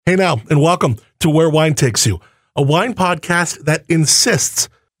Hey now, and welcome to Where Wine Takes You, a wine podcast that insists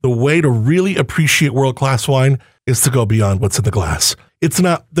the way to really appreciate world-class wine is to go beyond what's in the glass. It's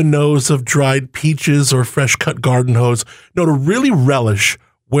not the nose of dried peaches or fresh-cut garden hose. No, to really relish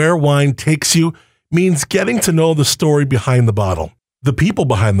where wine takes you means getting to know the story behind the bottle, the people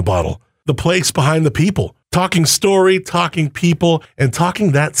behind the bottle, the place behind the people. Talking story, talking people, and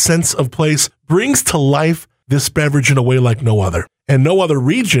talking that sense of place brings to life this beverage in a way like no other. And no other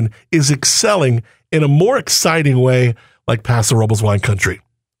region is excelling in a more exciting way like Paso Robles wine country.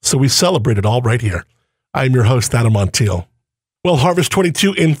 So we celebrate it all right here. I'm your host, Adam Montiel. Well, Harvest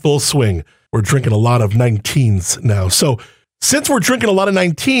 22 in full swing. We're drinking a lot of 19s now. So since we're drinking a lot of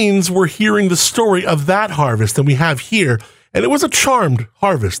 19s, we're hearing the story of that harvest that we have here. And it was a charmed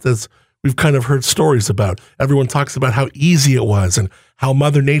harvest, as we've kind of heard stories about. Everyone talks about how easy it was and how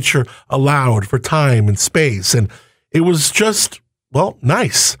Mother Nature allowed for time and space. And it was just, well,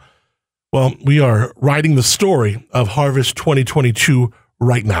 nice. Well, we are writing the story of Harvest 2022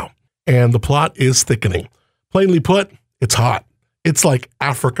 right now. And the plot is thickening. Plainly put, it's hot. It's like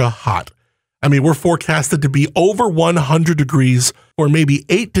Africa hot. I mean, we're forecasted to be over 100 degrees for maybe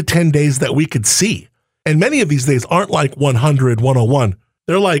 8 to 10 days that we could see. And many of these days aren't like 100, 101.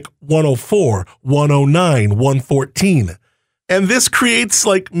 They're like 104, 109, 114. And this creates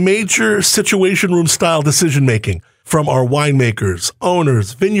like major situation room style decision making from our winemakers,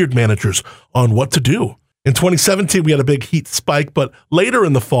 owners, vineyard managers on what to do. In 2017, we had a big heat spike, but later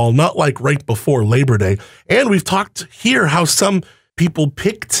in the fall, not like right before Labor Day. And we've talked here how some people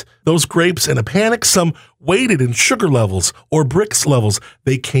picked those grapes in a panic. Some waited in sugar levels or Brix levels.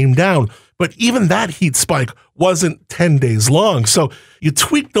 They came down. But even that heat spike wasn't 10 days long. So you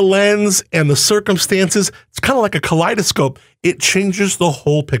tweak the lens and the circumstances. It's kind of like a kaleidoscope. It changes the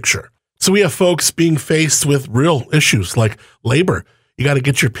whole picture. So we have folks being faced with real issues like labor. You got to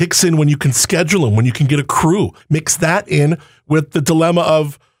get your picks in when you can schedule them, when you can get a crew. Mix that in with the dilemma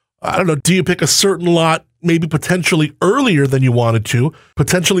of, I don't know, do you pick a certain lot maybe potentially earlier than you wanted to,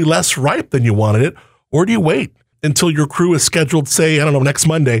 potentially less ripe than you wanted it, or do you wait until your crew is scheduled, say, I don't know, next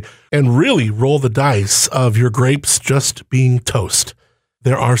Monday, and really roll the dice of your grapes just being toast?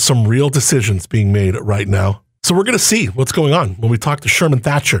 There are some real decisions being made right now. So we're going to see what's going on when we talk to Sherman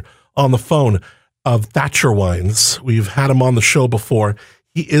Thatcher on the phone of Thatcher Wines. We've had him on the show before.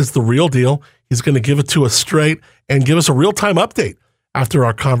 He is the real deal. He's going to give it to us straight and give us a real-time update. After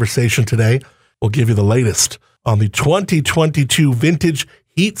our conversation today, we'll give you the latest on the 2022 Vintage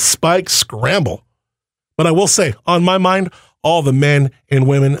Heat Spike Scramble. But I will say, on my mind, all the men and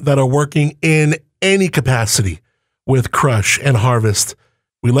women that are working in any capacity with Crush and Harvest,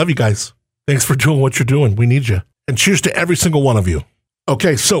 we love you guys. Thanks for doing what you're doing. We need you. And cheers to every single one of you.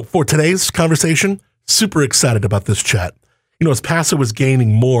 Okay, so for today's conversation, super excited about this chat. You know, as Paso is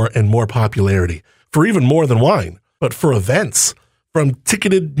gaining more and more popularity for even more than wine, but for events, from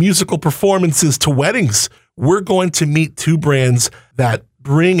ticketed musical performances to weddings, we're going to meet two brands that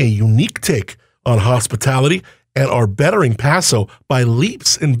bring a unique take on hospitality and are bettering Paso by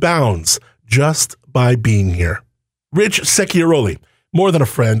leaps and bounds just by being here. Rich Secchiaroli, more than a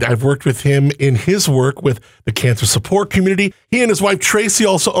friend, I've worked with him in his work with the cancer support community. He and his wife Tracy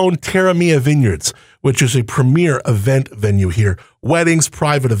also own Terra Mia Vineyards, which is a premier event venue here. Weddings,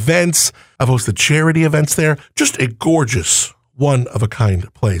 private events. I've hosted charity events there. Just a gorgeous,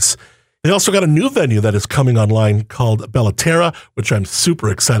 one-of-a-kind place. They also got a new venue that is coming online called Bella Terra, which I'm super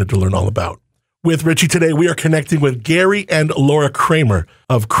excited to learn all about. With Richie today, we are connecting with Gary and Laura Kramer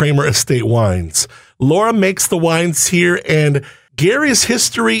of Kramer Estate Wines. Laura makes the wines here, and Gary's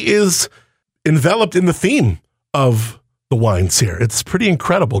history is enveloped in the theme of the wines here. It's pretty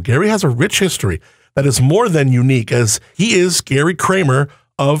incredible. Gary has a rich history that is more than unique, as he is Gary Kramer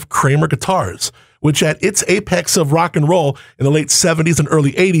of Kramer Guitars, which at its apex of rock and roll in the late 70s and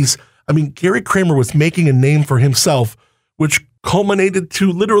early 80s, I mean, Gary Kramer was making a name for himself, which culminated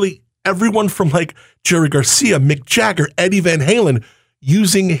to literally everyone from like Jerry Garcia, Mick Jagger, Eddie Van Halen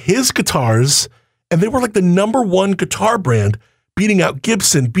using his guitars. And they were like the #1 guitar brand, beating out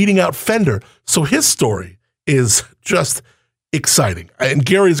Gibson, beating out Fender. So his story is just exciting. And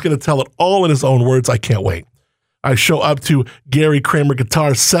Gary's going to tell it all in his own words. I can't wait. I show up to Gary Kramer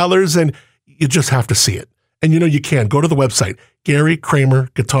Guitar Cellars, and you just have to see it. And you know you can. Go to the website,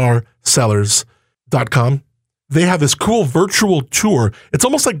 GaryKramerGuitarCellars.com. They have this cool virtual tour. It's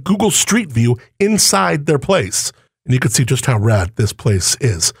almost like Google Street View inside their place. And you can see just how rad this place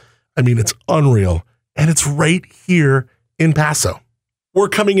is. I mean, it's unreal. And it's right here in Paso. We're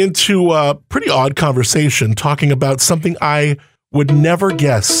coming into a pretty odd conversation talking about something I would never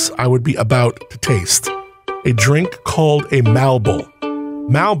guess I would be about to taste. A drink called a Malbol.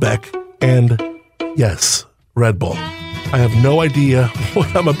 Malbec, and yes, Red Bull. I have no idea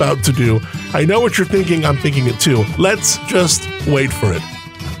what I'm about to do. I know what you're thinking. I'm thinking it too. Let's just wait for it.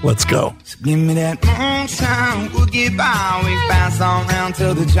 Let's go. So give me that moonshine, we'll get by. We pass on round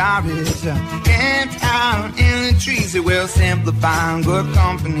till the job is camped out in the trees. It will simplify good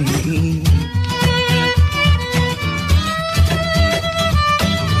company.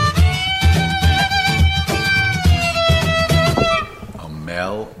 A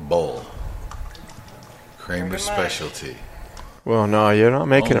Mel Bowl. Kramer specialty. Well, no, you're not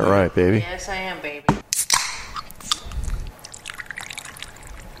making it right, baby. Yes, I am, baby.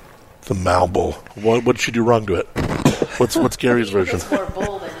 The Malbull. What did she do wrong to it? What's Gary's version? It's more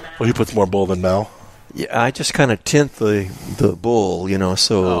bull than Mal. Well, he puts more bull than Mal. Yeah, I just kind of tint the bull,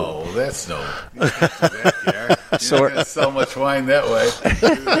 so... Oh, that's no... You can't do that, Gary. You're not going to sell much wine that way.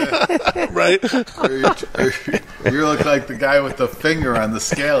 Right? You look like the guy with the finger on the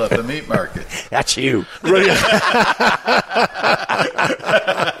scale at the meat market. That's you. Right.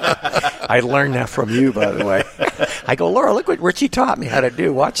 I learned that from you, by the way. I go, Laura, look what Richie taught me how to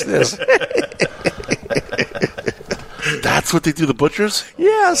do. Watch this. That's what they do, the butchers?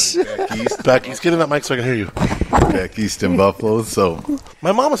 Yes. Back East, get in that mic so I can hear you. Back east in Buffalo, so...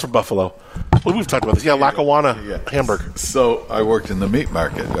 My mom is from Buffalo. Well, we've talked about this. Yeah, Lackawanna, Hamburg. So I worked in the meat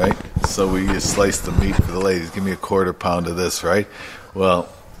market, right? So we just sliced the meat for the ladies. Give me a quarter pound of this, right? Well,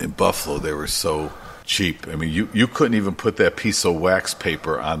 in Buffalo, they were so cheap. I mean, you couldn't even put that piece of wax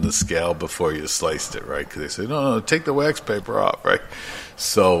paper on the scale before you sliced it, right? Because they said, no, take the wax paper off, right?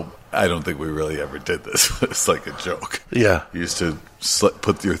 So I don't think we really ever did this. It's like a joke. Yeah. You used to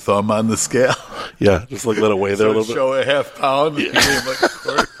put your thumb on the scale. Yeah, just like let it weigh there a little bit. Show a half pound. Yeah. And like a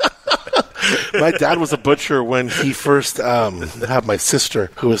quarter. My dad was a butcher when he first had my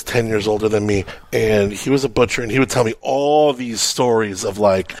sister, who was 10 years older than me, and he was a butcher, and he would tell me all these stories of,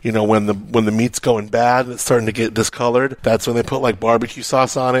 like, when the meat's going bad and it's starting to get discolored, that's when they put, like, barbecue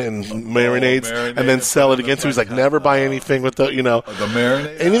sauce on it and marinades, and then sell it again. So he's like, never buy anything with the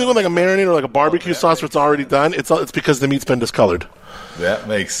marinade? Anything with, like, a marinade or, like, a barbecue sauce where it's already done, it's because the meat's been discolored. That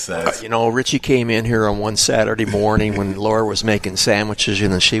makes sense. Richie came in here on one Saturday morning when Laura was making sandwiches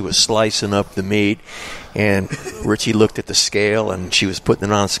and she was slicing up the meat. And Richie looked at the scale and she was putting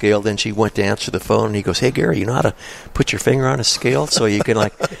it on a scale. Then she went to answer the phone and he goes, "Hey, Gary, you know how to put your finger on a scale so you can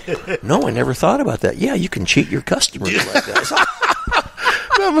No, I never thought about that. Yeah, you can cheat your customers like that."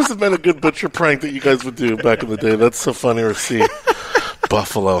 That must have been a good butcher prank that you guys would do back in the day. That's so funny to see.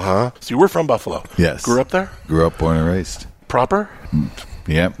 Buffalo, huh? So you were from Buffalo? Yes. Grew up there? Grew up, born and raised. Proper?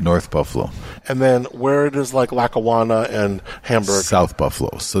 Yeah, North Buffalo. And then where does Lackawanna and Hamburg? South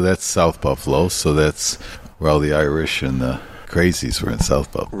Buffalo. So that's South Buffalo. So that's where all the Irish and the crazies were in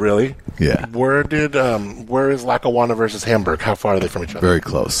South Buffalo. Really? Yeah. Where is Lackawanna versus Hamburg? How far are they from each other? Very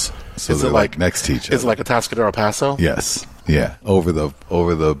close. So is they're it like next to each other. Is it like a Atascadero Paso? Yes. Yeah. Over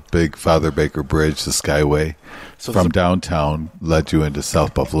the big Father Baker Bridge, the Skyway. So from downtown led you into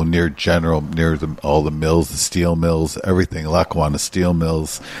South Buffalo, near all the mills, the steel mills, everything. Lackawanna steel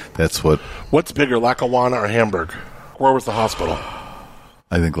mills. That's what. What's bigger, Lackawanna or Hamburg? Where was the hospital?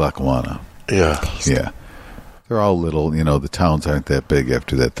 I think Lackawanna. Yeah. Yeah. They're all little, the towns aren't that big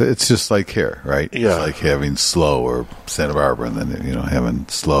after that. It's just like here, right? Yeah. It's like having SLO or Santa Barbara and then, having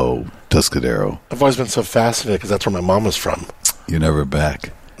SLO, Tuscadero. I've always been so fascinated because that's where my mom was from. You're never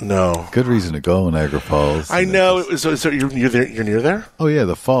back. No. Good reason to go, Niagara Falls. I know. So you're near there? Oh, yeah,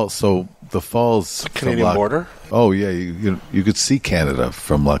 the falls. So the falls. The Canadian border? Oh, yeah. You could see Canada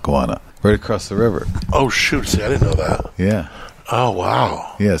from Lackawanna, right across the river. Oh, shoot. See, I didn't know that. Yeah. Oh,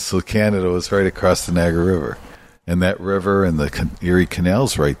 wow. Yeah, so Canada was right across the Niagara River. And that river and the Erie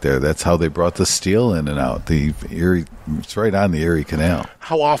Canal's right there. That's how they brought the steel in and out. It's right on the Erie Canal.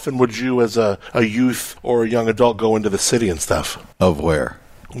 How often would you, as a youth or a young adult, go into the city and stuff? Of where?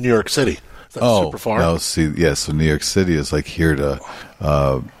 New York City. Is that super far? No, so New York City is like here to,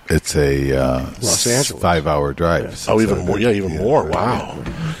 it's a Los Angeles 5-hour drive. Yeah. Oh, even more. Yeah, even more. Wow.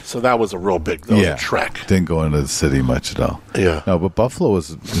 So that was a real big trek. Didn't go into the city much at all. Yeah. No, but Buffalo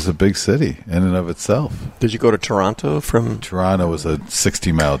is a big city in and of itself. Did you go to Toronto from? Toronto was a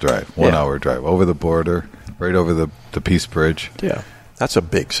 60-mile drive, 1 hour drive, over the border, right over the Peace Bridge. Yeah. That's a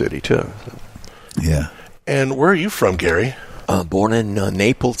big city, too. Yeah. And where are you from, Gary? Born in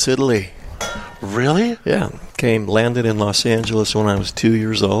Naples, Italy. Really? Yeah. Landed in Los Angeles when I was 2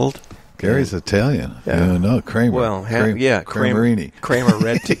 years old. Gary's Italian. Yeah. No, Kramer. Well, Kramerini.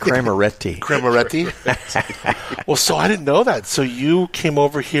 Krameretti. Cremeretti? Well, so I didn't know that. So you came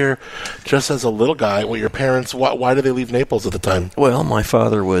over here just as a little guy with your parents. Why did they leave Naples at the time? Well, my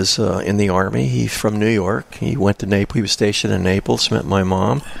father was in the Army. He's from New York. He went to Naples. He was stationed in Naples, met my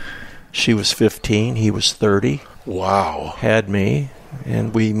mom. She was 15. He was 30. Wow. Had me,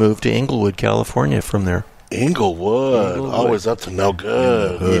 and we moved to Inglewood, California from there. Inglewood. Always up to no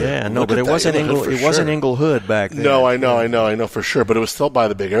good. Yeah, no, Look but at it that wasn't Inglewood for It wasn't sure. Inglewood back then. No, I know for sure. But it was still by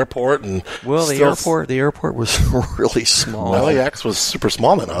the big airport, and Well, the airport was really small. LAX was super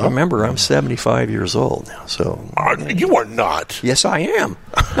small then, huh? Remember, I'm 75 years old now, so You are not. yes, I am.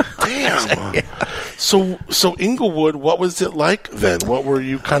 Damn. So Inglewood, what was it like then? What were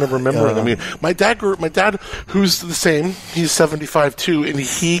you kind of remembering? I mean, my dad, who's the same, he's 75 too, and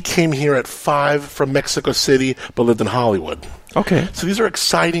he came here at 5 from Mexico City, but lived in Hollywood. Okay. So these are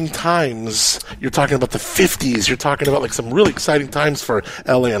exciting times. You're talking about the 50s. You're talking about like some really exciting times for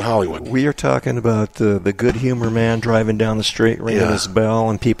LA and Hollywood. We are talking about the good humor man driving down the street, ringing his bell,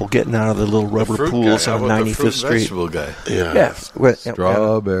 and people getting out of the little rubber Fruit pools guy. How on about the 95th fruit and Street. vegetable guy. Yeah. Yeah.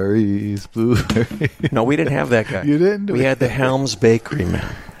 Strawberries, blueberries. No, we didn't have that guy. You didn't? We had the Helms Bakery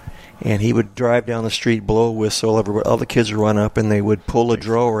man. And he would drive down the street, blow a whistle, everywhere. All the kids would run up, and they would pull a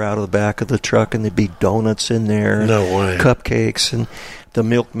drawer out of the back of the truck, and there'd be donuts in there. No way. Cupcakes, and the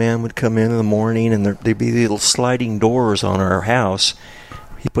milkman would come in the morning, and there'd be little sliding doors on our house.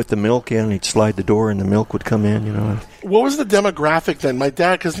 He'd put the milk in, and he'd slide the door, and the milk would come in, What was the demographic then? My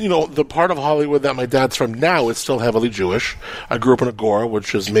dad, because, the part of Hollywood that my dad's from now is still heavily Jewish. I grew up in Agora,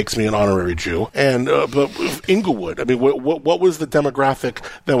 which makes me an honorary Jew. And but Inglewood, I mean, what was the demographic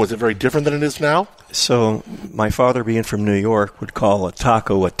then? Was it very different than it is now? So my father, being from New York, would call a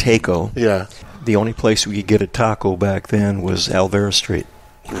taco a taco. Yeah. The only place we could get a taco back then was Alvera Street.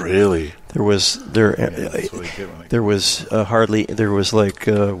 Really? There was like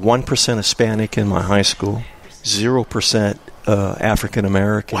 1% Hispanic in my high school, 0% African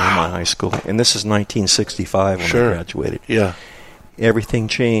American in my high school, and this is 1965 when I graduated. Yeah. Everything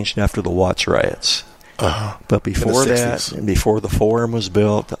changed after the Watts riots. But before that, and before the Forum was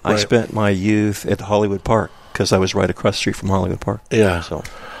built, I spent my youth at Hollywood Park because I was right across the street from Hollywood Park. Yeah. So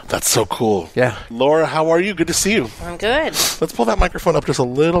that's so cool. Yeah. Laura, how are you? Good to see you. I'm good. Let's pull that microphone up just a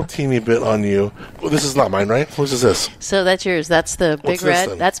little teeny bit on you. Well, this is not mine, right? Whose is this? So that's yours. That's the Big What's this Red.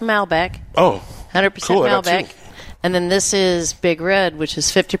 then? That's Malbec. Oh. 100% Cool, I got Malbec. two. And then this is Big Red, which is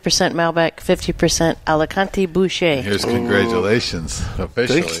 50% Malbec, 50% Alicante Boucher. Here's congratulations,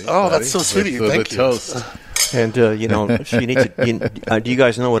 officially. Oh, that's so buddy, sweet of you. with Thank the you. toast. And, if you need to, do you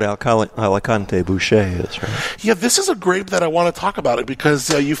guys know what Alicante Boucher is, right? Yeah, this is a grape that I want to talk about it because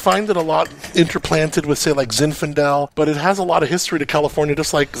you find it a lot interplanted with, say, like Zinfandel, but it has a lot of history to California,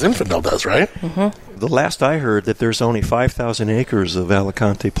 just like Zinfandel does, right? Mm-hmm. The last I heard that there's only 5,000 acres of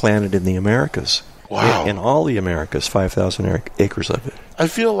Alicante planted in the Americas. Wow. In all the Americas, 5,000 acres of it. I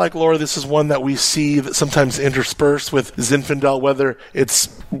feel like, Laura, this is one that we see that sometimes interspersed with Zinfandel, whether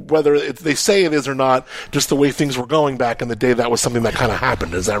they say it is or not, just the way things were going back in the day, that was something that kind of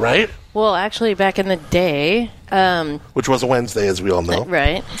happened. Is that right? Well, actually, back in the day, Which was a Wednesday, as we all know.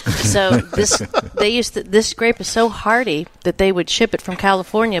 right? So this grape is so hardy that they would ship it from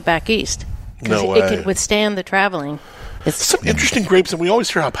California back east because No it way. could withstand the traveling. It's Some interesting grapes, and we always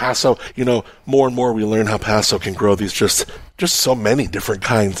hear how Paso, more and more we learn how Paso can grow these just so many different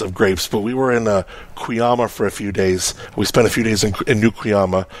kinds of grapes. But we were in Cuyama for a few days. We spent a few days in New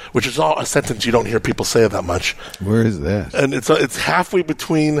Cuyama, which is all a sentence you don't hear people say that much. Where is that? And it's halfway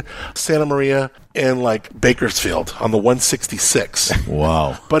between Santa Maria and like Bakersfield on the 166.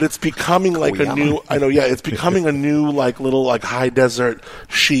 Wow. But it's becoming like a new, it's becoming a new like little like high desert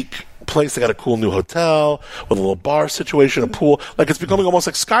chic place. They got a cool new hotel with a little bar situation, a pool. Like it's becoming almost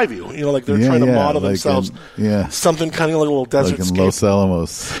like Skyview. Like they're trying to model like themselves something kind of like a little desert like in scape. Los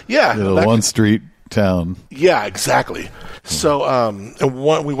Alamos. Yeah, that one could- street town. Yeah, exactly. So,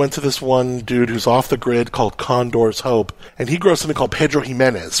 we went to this one dude who's off the grid called Condor's Hope, and he grows something called Pedro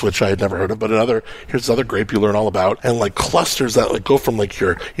Jimenez, which I had never heard of. But here's this other grape you learn all about, and like clusters that like go from like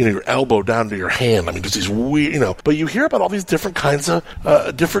your your elbow down to your hand. I mean, just these weird, But you hear about all these different kinds of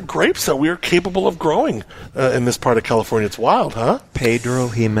different grapes that we're capable of growing in this part of California. It's wild, huh? Pedro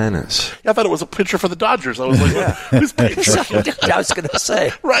Jimenez. Yeah, I thought it was a pitcher for the Dodgers. I was like, who's Pedro? I was going to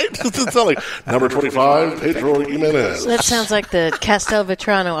say. Right? It's not like number 25, Pedro Jimenez. that sounds like the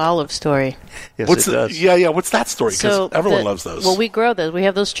Castelvetrano olive story. Yes, What's it does. what's that story? Because everyone loves those. Well, we grow those. We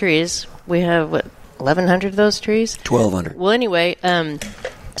have those trees. We have 1,100 of those trees. 1,200. Well, anyway,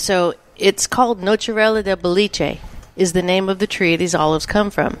 so it's called Nocerella de Boliche. is the name of the tree these olives come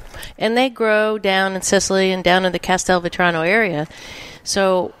from. And they grow down in Sicily and down in the Castelvetrano area.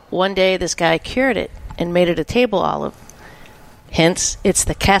 So one day this guy cured it and made it a table olive. Hence, it's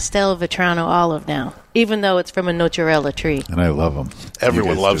the Castelvetrano olive now, even though it's from a Nocerella tree. And I love them.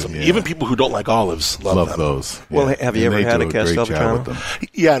 Everyone loves them. Yeah. Even people who don't like olives love them. those. Well, Yeah. have you And ever they had do a great job Castelvetrano? with them.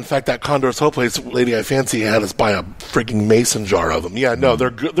 Yeah, in fact, that Condor's Hope place, lady I fancy, had us buy a freaking mason jar of them. Yeah, no, they're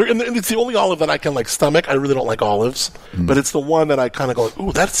good. And it's the only olive that I can stomach. I really don't like olives, but it's the one that I kind of go,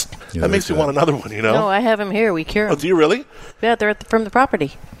 ooh, that makes me want another one. No, I have them here. We cure Oh, them. do you really? Yeah, they're from the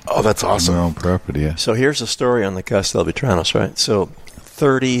property. Oh, that's On awesome. their own property, yeah. So here's a story on the Castelvetranos, right? So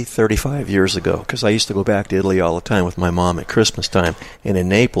 35 years ago, because I used to go back to Italy all the time with my mom at Christmas time, and in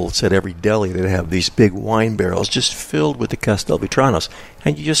Naples, at every deli, they'd have these big wine barrels just filled with the Castelvetranos.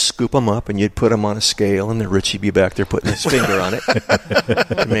 And you just scoop them up, and you'd put them on a scale, and then Richie'd be back there putting his finger on it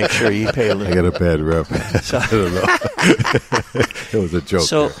to make sure you pay a I little. got a bad rep. I don't know. It was a joke.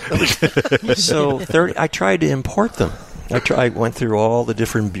 So 30. I tried to import them. I went through all the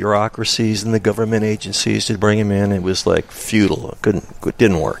different bureaucracies and the government agencies to bring them in. It was like futile. It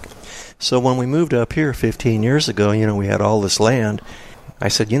didn't work. So when we moved up here 15 years ago, we had all this land. I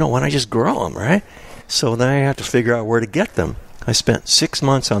said, why don't I just grow them, right? So then I had to figure out where to get them. I spent 6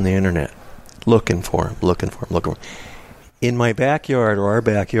 months on the internet looking for them. In my backyard, or our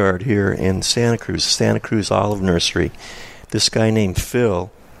backyard here in Santa Cruz Olive Nursery, this guy named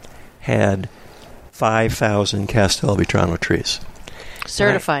Phil had 5,000 Castelvetrano trees.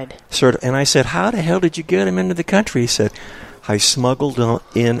 Certified. And I said, how the hell did you get them into the country? He said, I smuggled them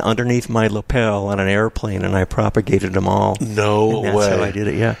in underneath my lapel on an airplane, and I propagated them all. No and that's way. how I did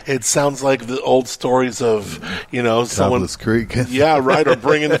it, yeah. It sounds like the old stories of, someone. Topless Creek. Yeah, right. Or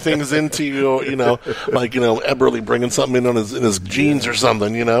bringing things into you, like Eberly bringing something in his jeans or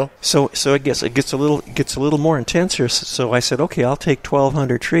something, So it gets a little more intense here. So I said, okay, I'll take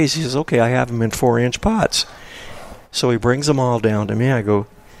 1,200 trees. He says, okay, I have them in 4-inch pots. So he brings them all down to me. I go,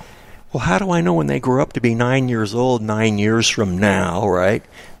 well, how do I know when they grow up to be 9 years old, 9 years from now, right?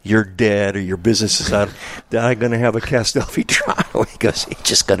 You're dead or your business is out. That I'm going to have a Castelvetrano. He goes, you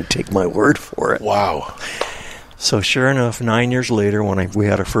just got to take my word for it. Wow. So sure enough, 9 years later, when we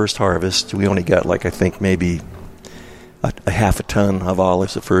had our first harvest, we only got maybe a half a ton of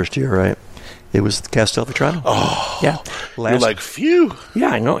olives the first year, right? It was the Castelvetrano. Oh, yeah. You're like, phew.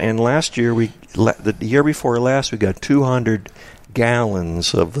 Yeah, I know. And last year, the year before last, we got 200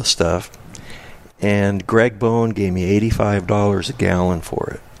 gallons of the stuff, and Greg Bone gave me $85 a gallon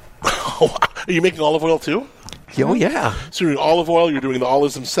for it. Are you making olive oil too? Oh, yeah. So you're doing olive oil, you're doing the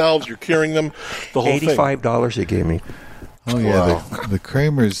olives themselves, you're curing them, the whole thing. $85 he gave me. Oh, yeah. Wow. The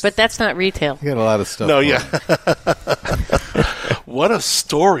Kramers. But that's not retail. You got a lot of stuff. No, going. yeah. What a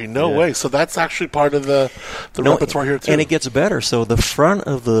story. No way. So that's actually part of the repertoire here too. And it gets better. So the front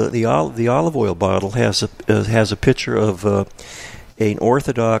of the olive oil bottle has a picture of an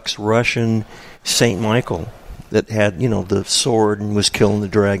Orthodox Russian Saint Michael that had the sword and was killing the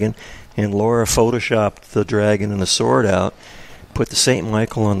dragon. And Laura photoshopped the dragon and the sword out, put the Saint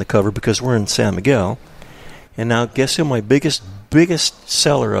Michael on the cover because we're in San Miguel. And now guess who my biggest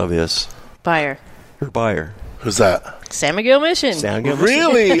seller of is? Buyer. Her buyer. Who's that? San Miguel Mission. San Miguel Mission.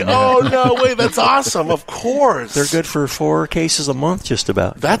 Really? Oh, no way. That's awesome. Of course. They're good for 4 cases a month, just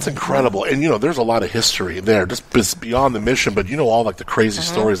about. That's incredible. And, there's a lot of history there, just beyond the mission, but all like the crazy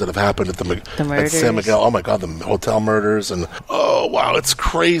stories that have happened at at murders. San Miguel. Oh, my God, the hotel murders. And, oh, wow, it's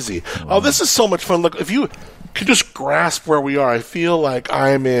crazy. Oh, this is so much fun. Look, if you could just grasp where we are, I feel like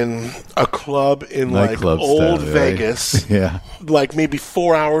I'm in a club in Nightclub like old style, right? Vegas. Yeah. Like maybe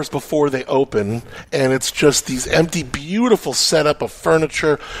 4 hours before they open, and it's just these empty, beautiful setup of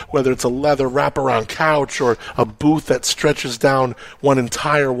furniture, whether it's a leather wraparound couch or a booth that stretches down one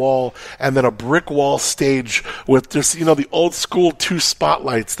entire wall, and then a brick wall stage with just the old school 2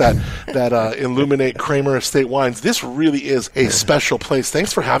 spotlights that illuminate Kramer Estate wines. This really is a special place.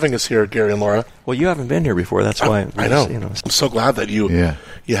 Thanks for having us here, Gary and Laura. Well, you haven't been here before. That's why I know. I'm so glad that you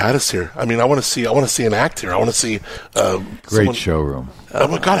had us here. I mean, I want to see an act here. I want to see Great showroom. Oh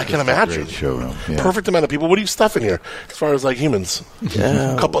my God, I can imagine. Great showroom. Yeah. Perfect amount of people. What are you stuffing here as far as like humans?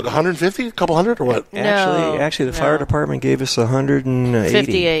 Yeah. 150? 200 or what? Actually, the fire department gave us 180.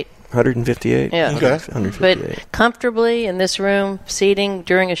 58. 158. Yeah. Okay. 158. But comfortably in this room, seating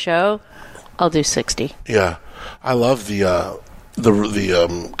during a show, I'll do 60. Yeah. I love the kind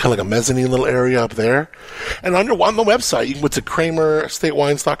of like a mezzanine little area up there. And on the website, you can go to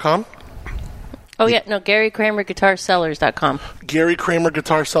KramerEstateWines.com. Oh, yeah. No, GaryKramerGuitarSellers.com.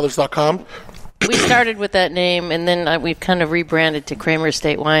 GaryKramerGuitarSellers.com. we started with that name, and then we've kind of rebranded to Kramer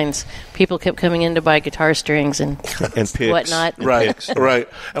Estate Wines. People kept coming in to buy guitar strings and picks. whatnot. Right, right.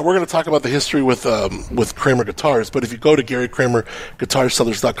 And we're going to talk about the history with Kramer Guitars. But if you go to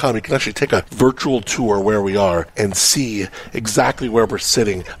GaryKramerGuitarSellers.com, you can actually take a virtual tour where we are and see exactly where we're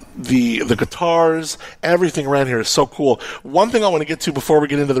sitting. The guitars, everything around here is so cool. One thing I want to get to before we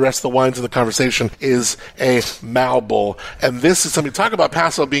get into the rest of the wines in the conversation is a Malbull. And this is something, talk about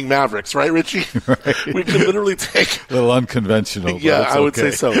Paso being Mavericks, right, Richie? Right. We can literally take... A little unconventional. But Yeah, it's I would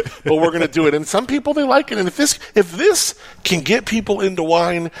okay. say so. But we're going to do it. And some people, they like it. And if this can get people into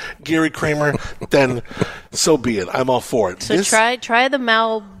wine, Gary Kramer, then so be it. I'm all for it. So try the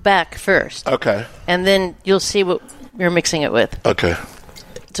Malbec first, Okay. and then you'll see what you're mixing it with. Okay.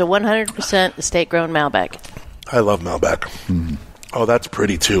 It's a 100% estate-grown Malbec. I love Malbec. Oh, that's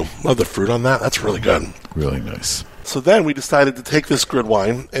pretty, too. Love the fruit on that. That's really good. Really nice. So then we decided to take this good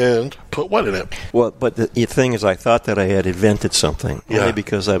wine and put what in it? Well, but the thing is, I thought that I had invented something. Yeah. Only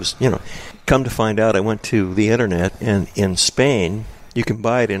because I was, come to find out, I went to the internet, and in Spain, you can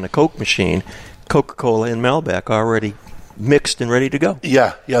buy it in a Coke machine, Coca-Cola and Malbec already mixed and ready to go.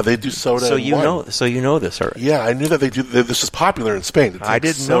 Yeah, they do soda So and you wine. know this already. Yeah, I knew that they do. This is popular in Spain. It's I like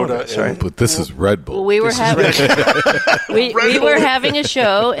didn't know soda this, and- right? But this is Red Bull. Well, we were having we were having a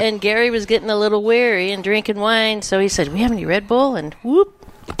show, and Gary was getting a little weary and drinking wine, so he said, "We have any Red Bull?" And whoop,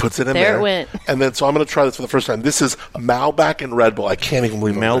 Puts it in There there. it went. And then, so I'm going to try this for the first time. This is Malbec and Red Bull. I can't even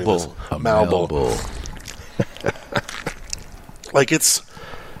believe I'm doing this. Malbull. Like,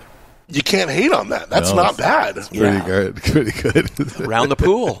 you can't hate on that. That's No, not bad. Pretty good. Pretty good. Around the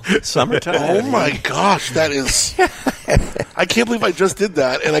pool, summertime. Oh my gosh, that is... I can't believe I just did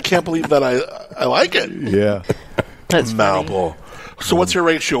that, and I can't believe that I like it. Yeah. that's funny. Malbull. So what's your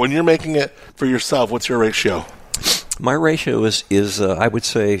ratio? When you're making it for yourself, what's your ratio? My ratio is I would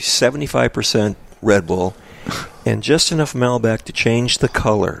say 75% Red Bull and just enough Malbec to change the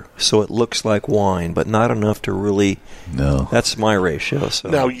color so it looks like wine, but not enough to really... No. That's my ratio. So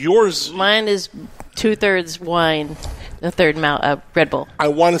Now, yours... Mine is 2/3 wine, 1/3 Red Bull. I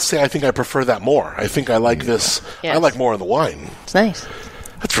want to say I think I prefer that more. I think I like this. Yes. I like more of the wine. It's nice.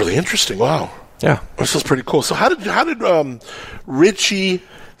 That's really interesting. Wow. yeah. This is pretty cool. So how did Richie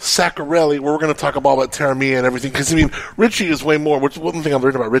Saccarelli, we're going to talk about Terramia and everything, because, I mean, Richie is way more, which one thing I've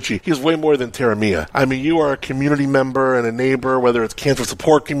learned about Richie, he's way more than Terramia. I mean, you are a community member and a neighbor, whether it's cancer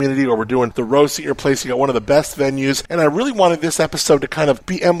support community or we're doing the roast at your place. You got one of the best venues, and I really wanted this episode to kind of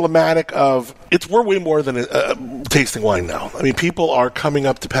be emblematic of, we're way more than tasting wine now. I mean, people are coming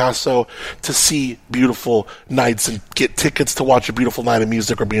up to Paso to see beautiful nights and get tickets to watch a beautiful night of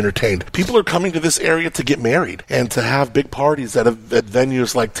music or be entertained. People are coming to this area to get married and to have big parties at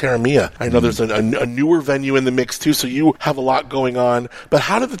venues like Terramia. I know there's a newer venue in the mix too, so you have a lot going on. But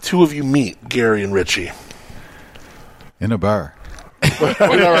how did the two of you meet, Gary and Richie? In a bar. All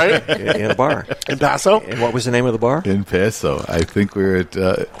right, In a bar. in Paso. And what was the name of the bar? In Paso. I think we were at...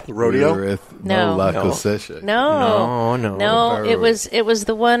 Rodeo? We were at, No. La No. Cosecha. No. It was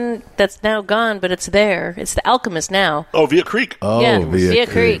the one that's now gone, but it's there. It's the Alchemist now. Oh, Via Creek. Oh, Yeah, Via Via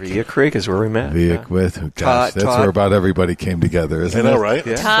Creek. Via Creek is where we met. Via with gosh, that's Todd. where about everybody came together, isn't I know, it? right?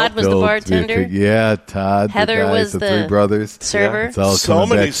 Yeah. Todd was the Old Via bartender. Creek. Yeah, Todd. Heather the guys, was the the three brothers. server. It's all So coming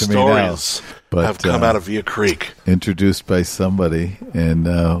many back to me now. stories But, have come out of Via Creek. Introduced by somebody, and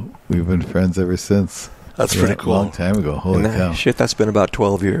we've been friends ever since. That's pretty cool. A long time ago. Holy And cow. shit, that's been about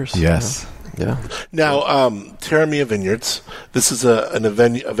 12 years. Yes. Yeah. Now, Terramia Vineyards. This is a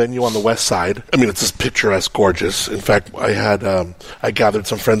venue on the west side. I mean, it's just picturesque, gorgeous. In fact, I gathered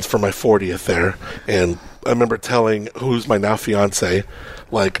some friends for my 40th there, and I remember telling who's my now fiance,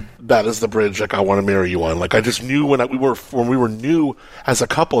 like, that is the bridge, like, I want to marry you on. Like, I just knew when we were new as a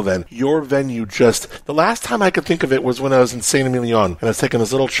couple then, your venue just, the last time I could think of it was when I was in Saint Emilion, and I was taking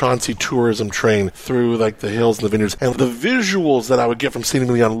this little Chauncey tourism train through, like, the hills and the vineyards, and the visuals that I would get from Saint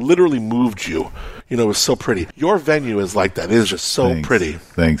Emilion literally moved you. You know, it was so pretty. Your venue is like that. It is just so Thanks. pretty.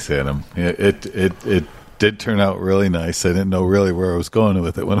 Thanks, Adam. It did turn out really nice. I didn't know really where I was going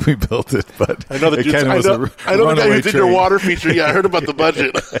with it when we built it, but I know the it dude. kinda I was know a the guy runaway who did your train. water feature. Yeah, I heard about the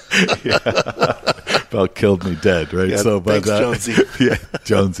budget. About killed me dead, right? Yeah, so, thanks, Jonesy. Yeah,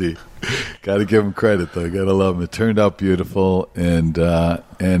 Jonesy. Got to give him credit though. Got to love him. It turned out beautiful, and a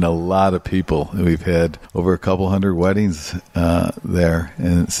lot of people. We've had over a couple hundred weddings there,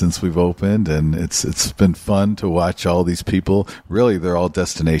 and since we've opened, and it's been fun to watch all these people. Really, they're all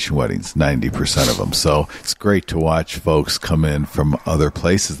destination weddings, 90% of them. So it's great to watch folks come in from other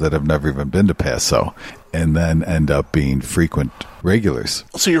places that have never even been to Paso, and then end up being frequent regulars.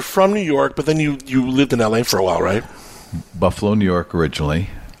 So you're from New York, but then you lived in LA for a while, right? Buffalo, New York originally.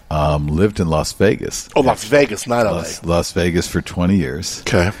 lived in Las Vegas. Oh, Las Vegas, not LA. Las Vegas for 20 years.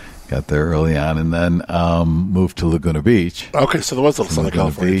 Okay. Got there early on, and then moved to Laguna Beach. Okay, so there was a Southern Laguna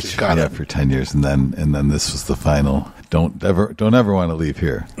California. Beach, Got it. for 10 years, and then this was the final. Don't ever want to leave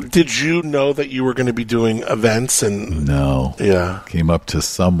here. Did you know that you were going to be doing events and? No. Yeah. Came up to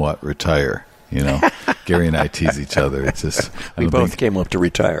somewhat retire. Gary and I tease each other. It's just We both came up to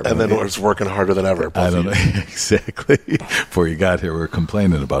retire. And then was working harder than ever. I don't know exactly. Before you got here, we were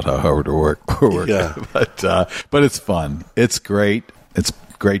complaining about how hard we're working. Yeah. But it's fun. It's great. It's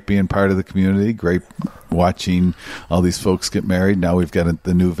great being part of the community. Great watching all these folks get married. Now we've got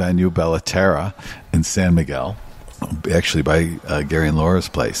the new venue, Bella Terra, in San Miguel. Actually, by Gary and Laura's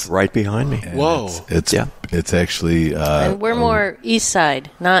place, Right behind me. And Whoa. It's actually. And we're more east side,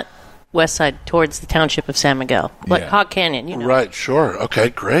 not west side, towards the township of San Miguel. Like Yeah. Hog Canyon, Right, sure. Okay,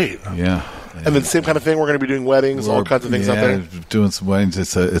 great. Yeah. And then same kind of thing, we're going to be doing weddings, all kinds of things out there. Doing some weddings.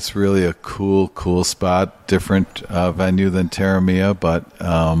 It's really a cool spot. Different venue than Terra Mia, but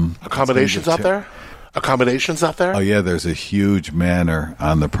Accommodations out there? Accommodations out there? Oh yeah, there's a huge manor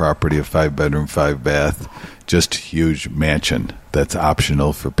on the property, a 5-bedroom, 5-bath, just huge mansion that's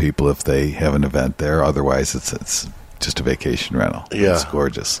optional for people if they have an event there. Otherwise, it's just a vacation rental. Yeah. It's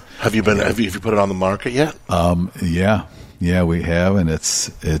gorgeous. Have you put it on the market yet? Yeah, we have, and it's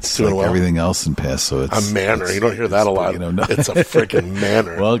Doing like well? everything else in Paso. It's A manor. You don't hear that a lot. No. It's a freaking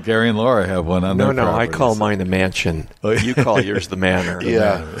manor. Well, Gary and Laura have one on their No, I property, call so- mine the mansion. You call yours the manor.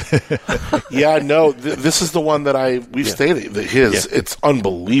 Yeah. Yeah, no, this is the one that we've stayed at. It's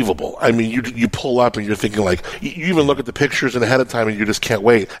unbelievable. I mean, you pull up and you're thinking like, you even look at the pictures ahead of time and you just can't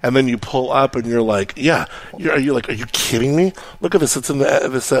wait. And then you pull up and you're like, are you kidding me? Look at this. It's in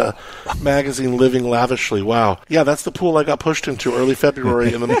this magazine, Living Lavishly. Wow. Yeah, that's the pool I got pushed into early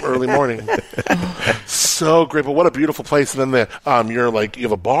February in the early morning. So great. But what a beautiful place. And then you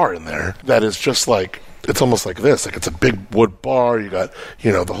have a bar in there that is just like, it's almost like this. Like it's a big wood bar. You got,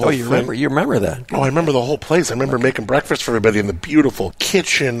 the whole thing. You remember that? Oh, I remember the whole place. I remember making breakfast for everybody in the beautiful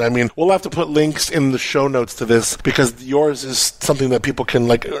kitchen. I mean, we'll have to put links in the show notes to this because yours is something that people can,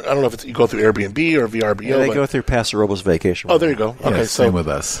 like, I don't know if you go through Airbnb or VRBO. Yeah, they go through Paso Robles Vacation. Oh, there you go. Yeah, Okay, same with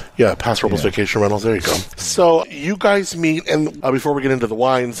us. Yeah, Paso Robles Vacation Rentals. There you go. So you guys meet, and before we get into the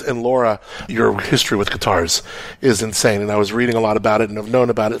wines, and Laura, your history with guitars is insane. And I was reading a lot about it, and I've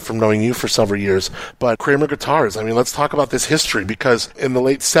known about it from knowing you for several years. But Kramer Guitars, I mean, let's talk about this history because in the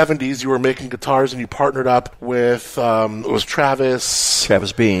late 70s, you were making guitars and you partnered up with, it was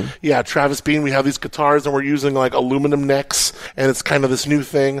Travis Bean. Yeah, Travis Bean. We have these guitars and we're using like aluminum necks and it's kind of this new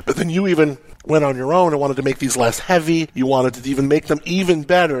thing. But then you even went on your own and wanted to make these less heavy. You wanted to even make them even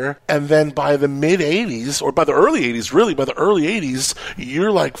better. And then by the mid-'80s, or by the early 80s, really, by the early 80s,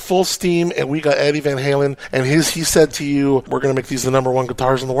 you're like full steam and we got Eddie Van Halen and he said to you, we're going to make these the #1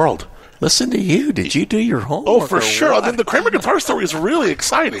 guitars in the world. Listen to you. Did you do your homework? Oh, for sure. I mean, the Kramer guitar story is really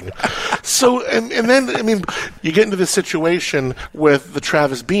exciting. So, and then, I mean, you get into this situation with the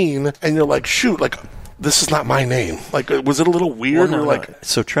Travis Bean, and you're like, shoot, like, this is not my name. Like, was it a little weird? Well, no.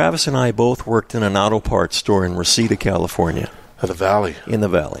 So Travis and I both worked in an auto parts store in Reseda, California. At the Valley. In the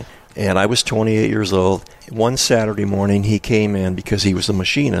Valley. And I was 28 years old. One Saturday morning, he came in, because he was a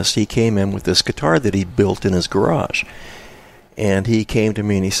machinist, he came in with this guitar that he built in his garage. And he came to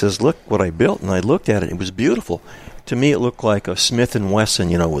me and he says, look what I built. And I looked at it. It was beautiful. To me, it looked like a Smith & Wesson,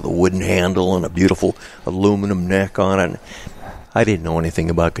 with a wooden handle and a beautiful aluminum neck on it. I didn't know anything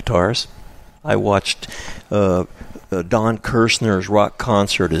about guitars. I watched Don Kirshner's rock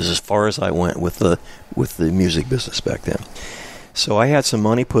concert as far as I went with the music business back then. So I had some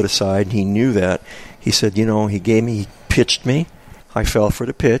money put aside, and he knew that. He said, he pitched me. I fell for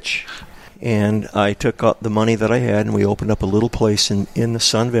the pitch. And I took out the money that I had, and we opened up a little place in the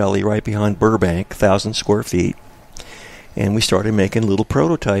Sun Valley right behind Burbank, 1,000 square feet. And we started making little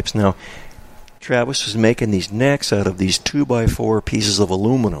prototypes. Now, Travis was making these necks out of these 2x4 pieces of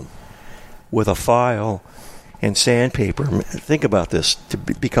aluminum with a file and sandpaper. Think about this, to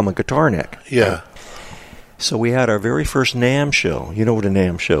become a guitar neck. Yeah. So we had our very first NAMM show. You know what a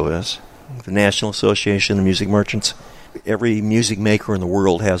NAMM show is? The National Association of Music Merchants. Every music maker in the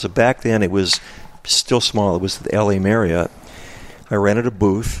world has it. Back then, it was still small. It was the L.A. Marriott. I rented a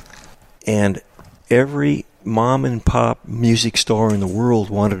booth, and every mom-and-pop music store in the world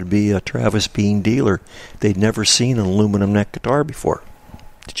wanted to be a Travis Bean dealer. They'd never seen an aluminum neck guitar before.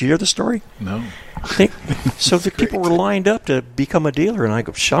 Did you hear the story? No. So the people were lined up to become a dealer, and I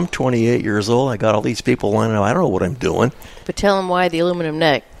go, I'm 28 years old. I got all these people lined up. I don't know what I'm doing. But tell them why the aluminum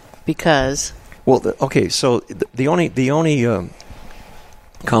neck, because... Well, so the only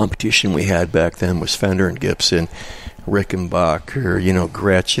competition we had back then was Fender and Gibson. Rickenbacker,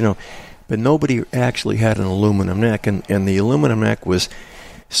 Gretsch, but nobody actually had an aluminum neck, and the aluminum neck was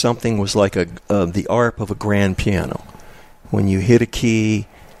like the arp of a grand piano. When you hit a key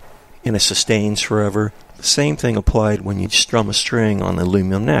and it sustains forever, the same thing applied when you strum a string on the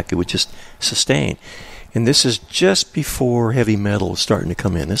aluminum neck. It would just sustain. And this is just before heavy metal was starting to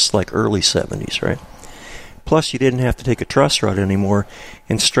come in. This is like early 70s, right? Plus, you didn't have to take a truss rod anymore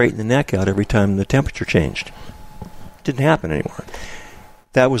and straighten the neck out every time the temperature changed. It didn't happen anymore.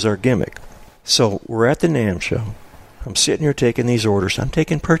 That was our gimmick. So we're at the NAMM show. I'm sitting here taking these orders. I'm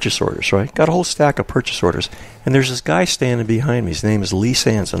taking purchase orders, right? Got a whole stack of purchase orders. And there's this guy standing behind me. His name is Lee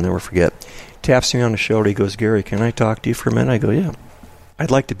Sands. I'll never forget. Taps me on the shoulder. He goes, Gary, can I talk to you for a minute? I go, yeah. I'd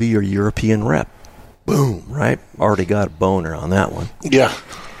like to be your European rep. Boom, right? Already got a boner on that one. Yeah.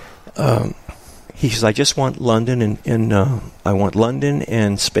 He says, I just want London and I want London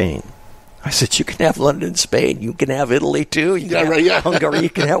and Spain. I said, you can have London and Spain. You can have Italy, too. You can have Hungary.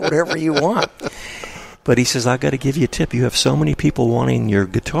 You can have whatever you want. But he says, I got to give you a tip. You have so many people wanting your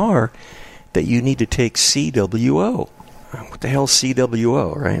guitar that you need to take CWO. What the hell is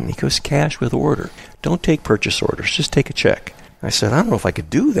CWO, right? And he goes, cash with order. Don't take purchase orders. Just take a check. I said, I don't know if I could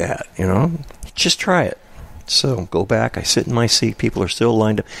do that, Just try it. So go back. I sit in my seat. People are still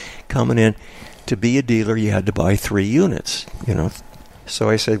lined up coming in. To be a dealer, you had to buy 3 units, So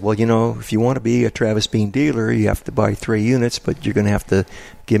I said, well, if you want to be a Travis Bean dealer, you have to buy 3 units, but you're going to have to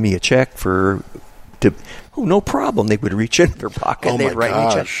give me a check Oh, no problem. They would reach in their pocket and they'd write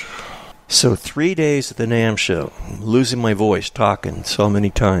me a check. So 3 days at the NAMM show, losing my voice, talking so many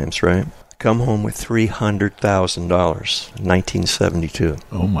times, right? Come home with $300,000, 1972.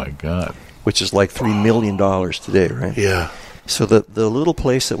 Oh, my God. Which is like $3 million today, right? Yeah. So the little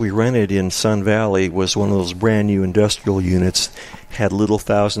place that we rented in Sun Valley was one of those brand new industrial units, had little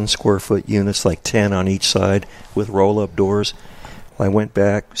 1,000-square-foot units, like 10 on each side, with roll-up doors. I went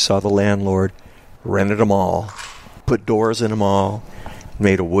back, saw the landlord, rented them all, put doors in them all,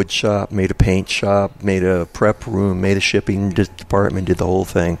 made a wood shop, made a paint shop, made a prep room, made a shipping department, did the whole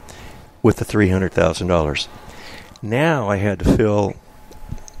thing with the $300,000. Now I had to fill,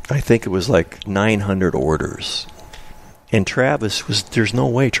 I think it was like 900 orders. And there's no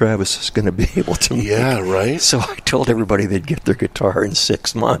way Travis is going to be able to make it. Right. So I told everybody they'd get their guitar in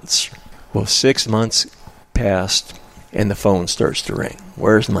 6 months. Well, 6 months passed, and the phone starts to ring.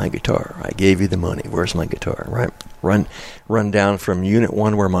 Where's my guitar? I gave you the money. Where's my guitar? Right. Run down from Unit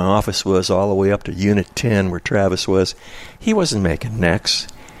 1 where my office was all the way up to Unit 10 where Travis was. He wasn't making necks.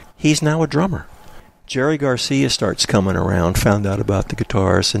 He's now a drummer. Jerry Garcia starts coming around, found out about the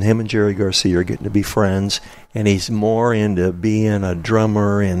guitars, and him and Jerry Garcia are getting to be friends, and he's more into being a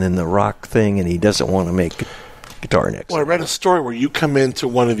drummer and in the rock thing, and he doesn't want to make guitar necks. Well, I read a story where you come into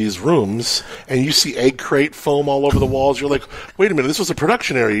one of these rooms and you see egg crate foam all over the walls. You're like, wait a minute, this was a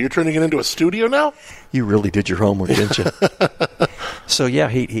production area. You're turning it into a studio now? You really did your homework, didn't you? So, yeah,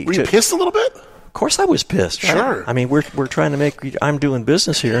 he Were you pissed a little bit? Of course I was pissed. Right? Sure. I mean, we're trying to I'm doing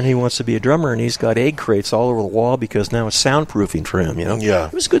business here, and he wants to be a drummer, and he's got egg crates all over the wall because now it's soundproofing for him, Yeah.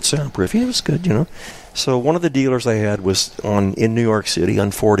 It was good soundproofing. It was good, So one of the dealers I had was in New York City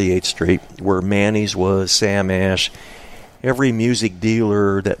on 48th Street, where Manny's was, Sam Ash. Every music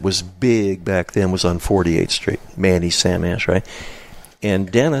dealer that was big back then was on 48th Street. Manny's, Sam Ash, right? And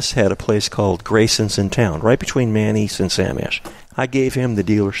Dennis had a place called Grayson's in town, right between Manny's and Sam Ash. I gave him the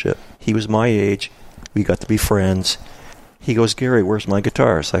dealership. He was my age. We got to be friends. He goes, Gary, where's my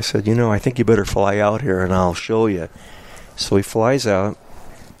guitars? I said, I think you better fly out here and I'll show you. So he flies out,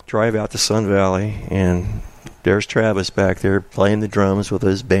 drive out to Sun Valley, and there's Travis back there playing the drums with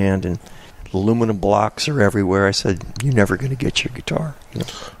his band, and aluminum blocks are everywhere. I said, you're never going to get your guitar.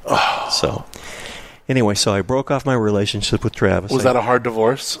 So anyway, so I broke off my relationship with Travis. Was that a hard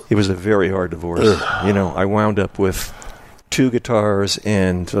divorce? It was a very hard divorce. I wound up with 2 guitars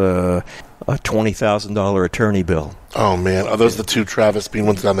and a $20,000 attorney bill. Oh, man. Are those the 2 Travis Bean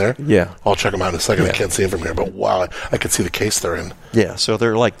ones down there? Yeah. I'll check them out in a second. Yeah. I can't see them from here, but wow, I can see the case they're in. Yeah, so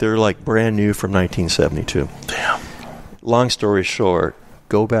they're like brand new from 1972. Damn. Long story short,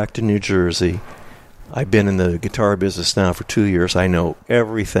 go back to New Jersey. I've been in the guitar business now for 2 years. I know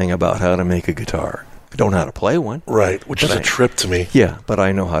everything about how to make a guitar. I don't know how to play one. Right, which is a trip to me. Yeah, but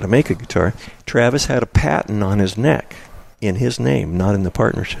I know how to make a guitar. Travis had a patent on his neck in his name, not in the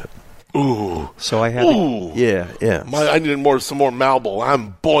partnership. Ooh. So I had to, yeah. I need some more Malbol.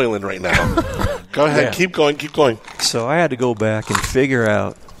 I'm boiling right now. Go ahead. Yeah. Keep going. So I had to go back and figure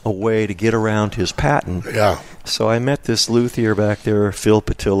out a way to get around his patent Yeah. So I met this luthier back there, Phil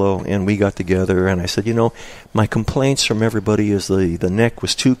Patillo, and we got together, and I said, my complaints from everybody is the neck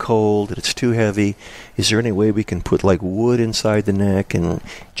was too cold, it's too heavy. Is there any way we can put like wood inside the neck and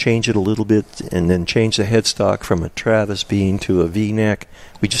change it a little bit, and then change the headstock from a Travis bean to a V-neck?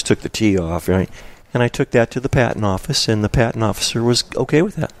 We just took the T off, right? And I took that to the patent office, and the patent officer was okay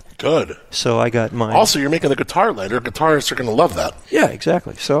with that. Good. So I got my... Also, you're making the guitar later. Guitarists are going to love that. Yeah,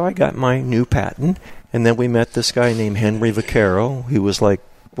 exactly. So I got my new patent, and then we met this guy named Henry Vaccaro. He was like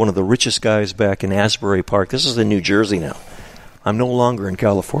one of the richest guys back in Asbury Park. This is in New Jersey now. I'm no longer in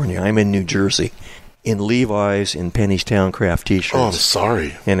California. I'm in New Jersey, in Levi's, in Penny's Town Craft T-shirts. Oh, I'm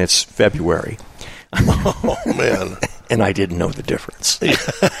sorry. And it's February. Oh, man. And I didn't know the difference.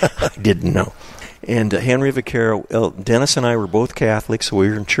 I didn't know. And Henry Vaccaro, Dennis and I were both Catholics, so we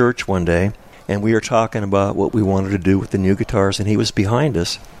were in church one day, and we were talking about what we wanted to do with the new guitars, and he was behind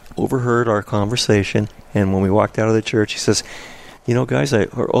us, overheard our conversation, and when we walked out of the church, he says, guys, I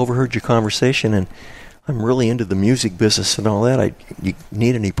overheard your conversation, and I'm really into the music business and all that. You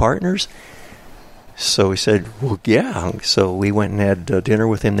need any partners? So we said, well, yeah. So we went and had dinner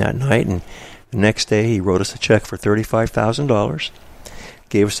with him that night, and the next day he wrote us a check for $35,000.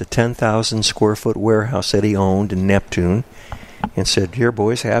 Gave us a 10,000 square foot warehouse that he owned in Neptune, and said, "Here,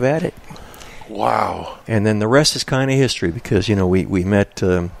 boys, have at it." Wow. And then the rest is kind of history, because we met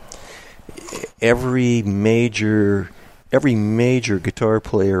every major guitar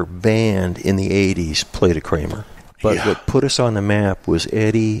player band in the 80s played a Kramer. But what put us on the map was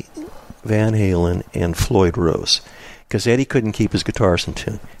Eddie Van Halen and Floyd Rose, because Eddie couldn't keep his guitars in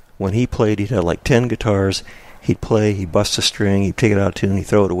tune. When he played, he'd have like 10 guitars. He'd play, he'd bust a string, he'd take it out of tune, he'd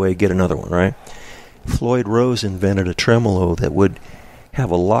throw it away, get another one, right? Floyd Rose invented a tremolo that would have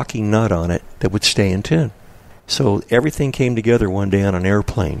a locking nut on it that would stay in tune. So everything came together one day on an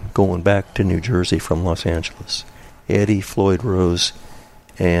airplane going back to New Jersey from Los Angeles. Eddie, Floyd Rose,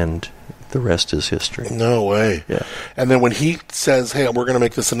 and the rest is history. No way. Yeah. And then when he says, hey, we're going to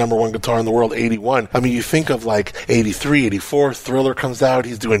make this the number one guitar in the world, 81, I mean, you think of like 83, 84, Thriller comes out,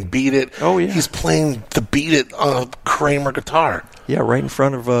 he's doing Beat It. Oh, yeah. He's playing the Beat It on a Kramer guitar. Yeah, right in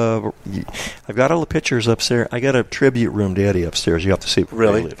front of, I've got all the pictures upstairs. I got a tribute room to Eddie upstairs. You have to see where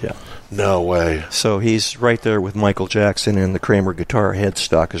Really? they live. Yeah. No way. So he's right there with Michael Jackson, and the Kramer guitar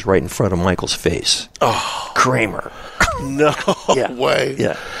headstock is right in front of Michael's face. Oh. Kramer. No way.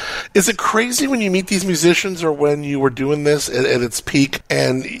 Yeah. Is it crazy when you meet these musicians, or when you were doing this at its peak,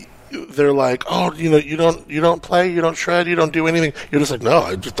 and they're like, oh, you don't play, you don't shred, you don't do anything? You're just like, no,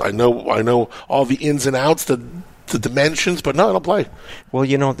 I know all the ins and outs, the dimensions, but no, I don't play. Well,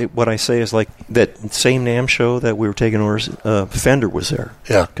 what I say is like that same NAMM show that we were taking orders, Fender was there.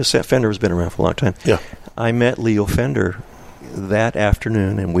 Yeah. Because Fender has been around for a long time. Yeah. I met Leo Fender that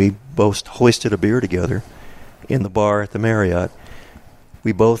afternoon, and we both hoisted a beer together in the bar at the Marriott.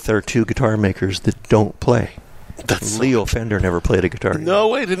 We both are two guitar makers that don't play. Leo Fender never played a guitar. No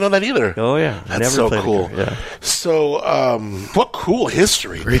way, didn't know that either. Oh yeah, that's never so played cool. A guitar. Yeah. So, what cool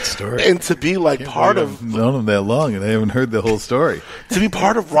history! Great story. And to be like part of, I've known him that long, and I haven't heard the whole story. To be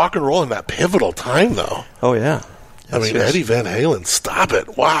part of rock and roll in that pivotal time, though. Oh yeah. I mean, Eddie Van Halen, stop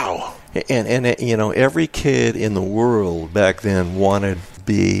it! Wow. And every kid in the world back then wanted to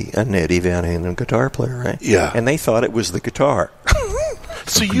be an Eddie Van Halen guitar player, right? Yeah. And they thought it was the guitar.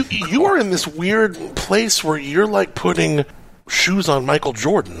 So you are in this weird place where you're like putting shoes on Michael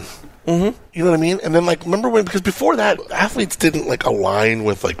Jordan. Mm-hmm. You know what I mean? And then remember when, because before that, athletes didn't align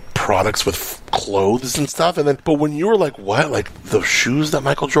with products with clothes and stuff. And then, but when you were what, the shoes that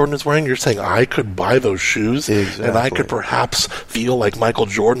Michael Jordan is wearing, you're saying I could buy those shoes and I could perhaps feel like Michael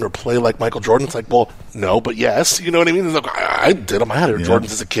Jordan or play like Michael Jordan. It's well, no, but yes. You know what I mean? It's I did them. I had Air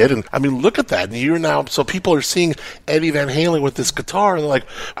Jordans as a kid. And I mean, look at that. And you're now, so people are seeing Eddie Van Halen with this guitar and they're like,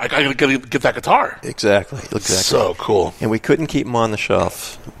 I gotta get that guitar. Exactly. So cool. And we couldn't keep them on the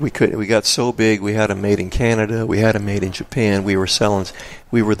shelf. We got so big, we had them made in Canada, we had them made in Japan. We were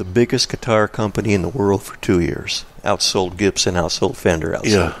the biggest guitar company in the world for 2 years. Outsold Gibson, outsold Fender,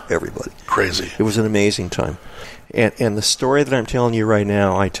 outsold everybody. Crazy. It was an amazing time. And the story that I'm telling you right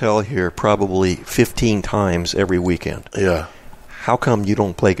now, I tell here probably 15 times every weekend. Yeah. How come you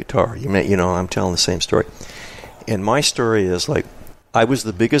don't play guitar? I'm telling the same story. And my story is I was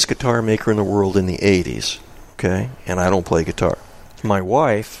the biggest guitar maker in the world in the 80s, okay? And I don't play guitar. My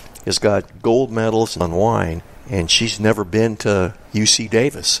wife has got gold medals on wine and she's never been to UC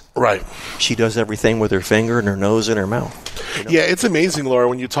Davis. Right. She does everything with her finger and her nose and her mouth. Yeah, it's amazing, Laura,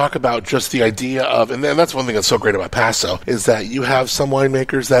 when you talk about just the idea of, and that's one thing that's so great about Paso, is that you have some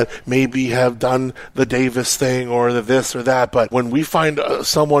winemakers that maybe have done the Davis thing or the this or that, but when we find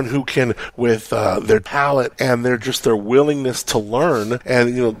someone who can, with their palate and their willingness to learn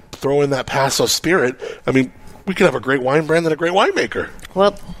and, throw in that Paso spirit, I mean, we can have a great wine brand and a great winemaker.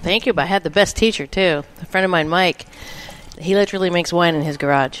 Well, thank you, but I had the best teacher, too. A friend of mine, Mike, he literally makes wine in his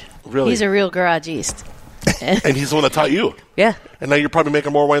garage. Really? He's a real garageist. And he's the one that taught you. Yeah. And now you're probably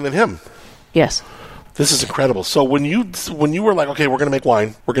making more wine than him. Yes. This is incredible. So when you were like, okay, we're going to make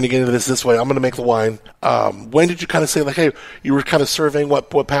wine. We're going to get into this way. I'm going to make the wine. When did you kind of say, like, hey, you were kind of surveying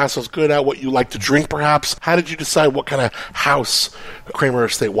what Paso's good at, what you like to drink, perhaps? How did you decide what kind of house Kramer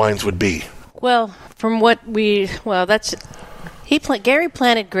Estate wines would be? Well, from what Gary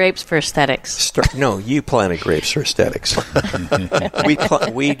planted grapes for aesthetics. No, you planted grapes for aesthetics.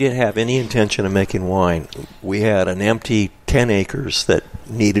 We didn't have any intention of making wine. We had an empty 10 acres that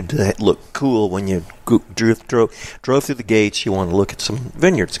needed to look cool when you drove through the gates. You want to look at some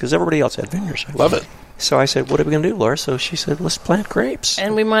vineyards because everybody else had vineyards. Love it. So I said, what are we going to do, Laura? So she said, let's plant grapes.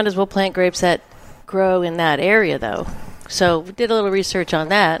 And we might as well plant grapes that grow in that area, though. So we did a little research on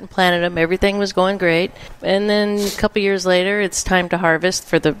that and planted them. Everything was going great. And then a couple years later, it's time to harvest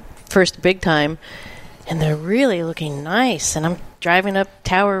for the first big time. And they're really looking nice. And I'm driving up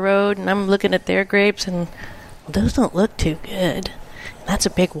Tower Road, and I'm looking at their grapes, and those don't look too good. That's a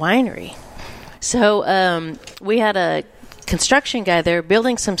big winery. So we had a construction guy there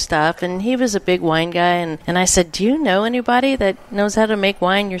building some stuff, and he was a big wine guy. And I said, do you know anybody that knows how to make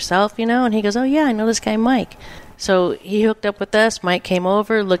wine yourself, And he goes, oh, yeah, I know this guy, Mike. So he hooked up with us. Mike came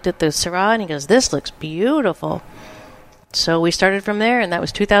over, looked at the Syrah, and he goes, this looks beautiful. So we started from there, and that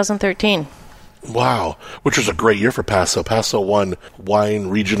was 2013. Wow, which was a great year for Paso. Paso won Wine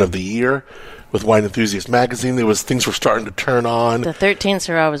Region of the Year with Wine Enthusiast magazine. Things were starting to turn on. The 13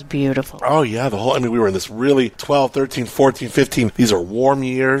 Syrah was beautiful. Oh, yeah, we were in this really 12, 13, 14, 15. These are warm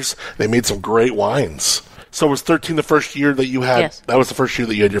years. They made some great wines. So was 13 the first year that you had? Yes. That was the first year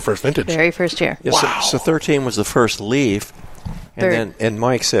that you had your first vintage? Very first year. Yeah, wow. So 13 was the first leaf. And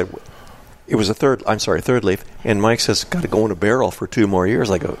Mike said, it was third leaf. And Mike says, got to go in a barrel for 2 more years.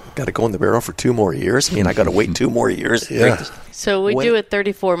 I go, got to go in the barrel for 2 more years? I mean, I got to wait 2 more years to drink this. So we do a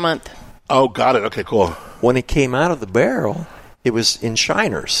 34-month. Oh, got it. Okay, cool. When it came out of the barrel, it was in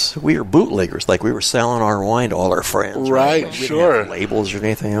shiners. We were bootleggers. Like, we were selling our wine to all our friends. Right, we sure. didn't have labels or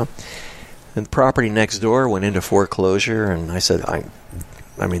anything, And the property next door went into foreclosure, and I said,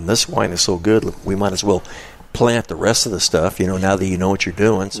 I mean, this wine is so good, we might as well plant the rest of the stuff, now that you know what you're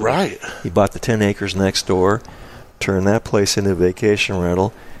doing. So right. He bought the 10 acres next door, turned that place into a vacation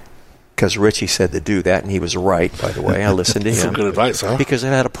rental, because Richie said to do that, and he was right, by the way. I listened to him. Some good advice, huh? Because it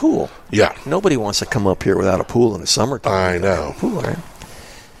had a pool. Yeah. Nobody wants to come up here without a pool in the summertime. I know. Pool, right?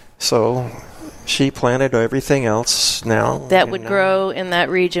 So she planted everything else now. That would grow in that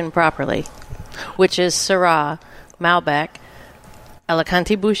region properly, which is Syrah, Malbec,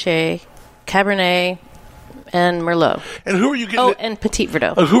 Alicante Bouschet, Cabernet, and Merlot. And who are you getting? And Petit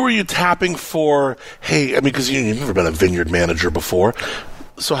Verdot. Who are you tapping for? Hey, because you've never been a vineyard manager before.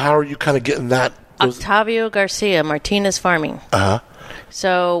 So how are you kind of getting that? Octavio Garcia, Martinez Farming. Uh-huh.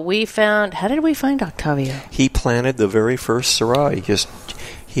 So we found... How did we find Octavio? He planted the very first Syrah.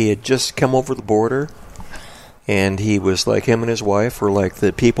 He had just come over the border, and he was like, him and his wife were like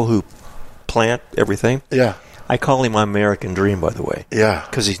the people who plant everything. Yeah. I call him my American dream, by the way. Yeah.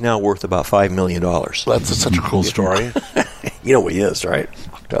 Because he's now worth about $5 million. That's such a cool story. You know who he is, right?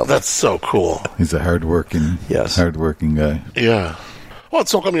 That's so cool. He's a hardworking guy. Yeah. Well,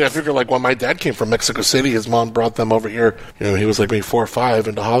 it's so, I figure like when my dad came from Mexico City, his mom brought them over here. He was like maybe 4 or 5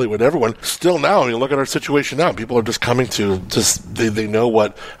 into Hollywood. Everyone still now, look at our situation now. People are just coming to they know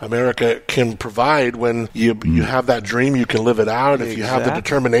what America can provide when you have that dream, you can live it out. If you have the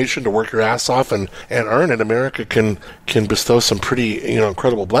determination to work your ass off and earn it, America can bestow some pretty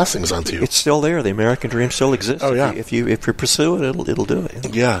incredible blessings onto you. It's still there. The American dream still exists. Oh yeah. If you pursue it, it'll do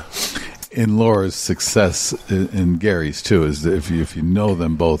it. Yeah. In Laura's success, and Gary's too, is that if you know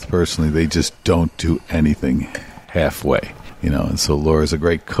them both personally, they just don't do anything halfway, And so Laura's a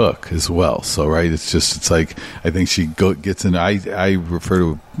great cook as well. So right, it's like I think she gets in. I refer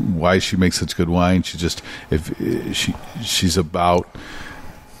to why she makes such good wine. She's about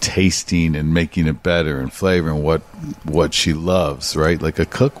tasting and making it better and flavoring what she loves, right? Like a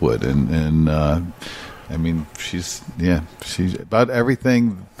cook would, and. She's about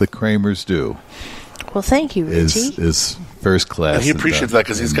everything the Kramers do. Well, thank you, Richie. is first class. And he appreciates that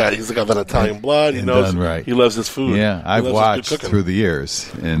because he's got that Italian blood. He knows right. He loves his food. Yeah, I've watched through the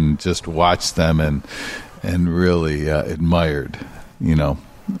years and just watched them and really admired,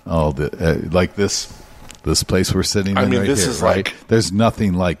 all the like this place we're sitting in right this here, is right? like, there's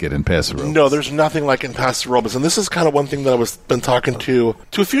nothing like it in Paso Robles. No, there's nothing like it in Paso Robles. And this is kind of one thing that I was been talking to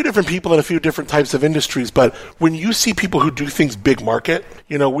a few different people in a few different types of industries. But when you see people who do things big market,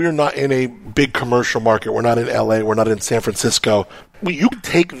 we're not in a big commercial market. We're not in LA. We're not in San Francisco. You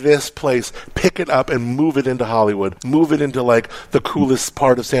take this place, pick it up, and move it into Hollywood, move it into like the coolest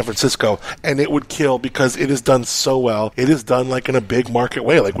part of San Francisco, and it would kill because it is done so well. It is done like in a big market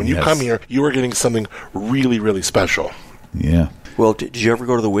way. Like when you come here, you are getting something really, really special. Yeah. Well, did you ever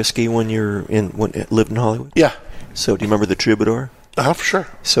go to the whiskey when lived in Hollywood? Yeah. So do you remember the Troubadour? For sure.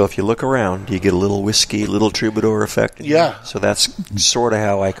 So if you look around, you get a little whiskey, little Troubadour effect. Yeah. So that's sort of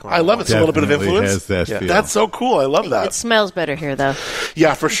how I love it. It's a little bit of influence. Has that feel. That's so cool. I love that. It smells better here, though.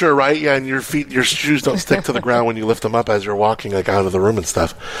 Yeah, for sure, right? Yeah, and your shoes don't stick to the ground when you lift them up as you're walking like out of the room and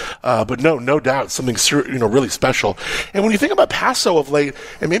stuff. But no doubt, something really special. And when you think about Paso of late,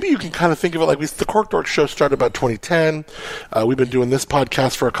 and maybe you can kind of think of it like the Cork Dork show started about 2010. We've been doing this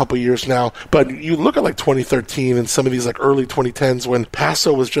podcast for a couple years now. But you look at like 2013 and some of these like early 2010s when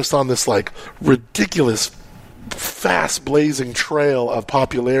Paso was just on this like ridiculous fast blazing trail of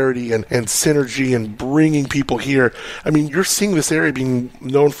popularity and synergy and bringing people here. I mean, you're seeing this area being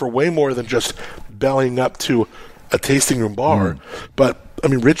known for way more than just bellying up to a tasting room bar. But I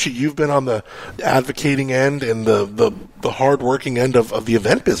mean, Richie, you've been on the advocating end and the hard working end of the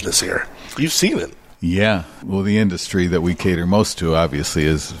event business here. You've seen it. Yeah. Well, the industry that we cater most to, obviously,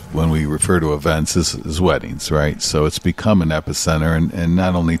 is when we refer to events, is weddings, right? So it's become an epicenter, and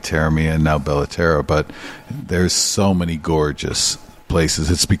not only Terra Mia and now Bellaterra, but there's so many gorgeous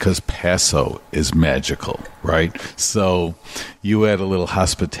places. It's because Paso is magical, right? So you add a little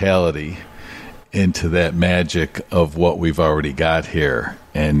hospitality into that magic of what we've already got here,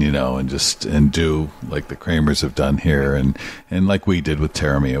 and do like the Kramers have done here, and like we did with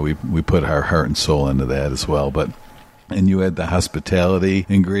Terra Mia, we put our heart and soul into that as well. And you add the hospitality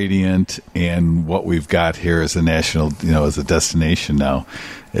ingredient and what we've got here as a national, as a destination now,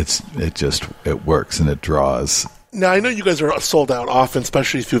 it works and it draws. Now, I know you guys are sold out often,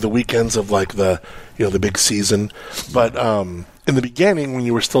 especially through the weekends of like the big season. But in the beginning, when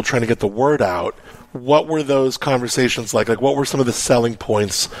you were still trying to get the word out, what were those conversations like? Like, what were some of the selling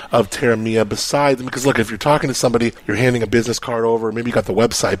points of Terra Mia besides? Because, look, if you're talking to somebody, you're handing a business card over, maybe you got the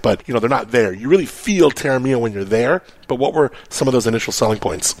website, but, they're not there. You really feel Terra Mia when you're there. But what were some of those initial selling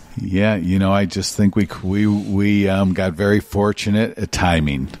points? Yeah, I just think we got very fortunate at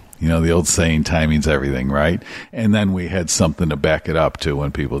timing. The old saying, timing's everything, right? And then we had something to back it up to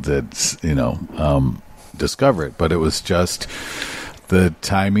when people did, discover it. But it was just the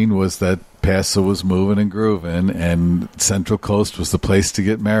timing was that Paso was moving and grooving, and Central Coast was the place to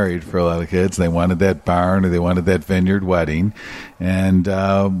get married for a lot of kids. They wanted that barn or they wanted that vineyard wedding, and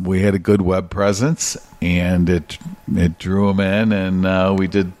we had a good web presence, and it drew them in, and we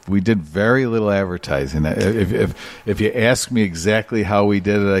did very little advertising. If you ask me exactly how we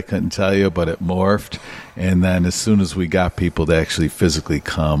did it, I couldn't tell you, but it morphed. And then as soon as we got people to actually physically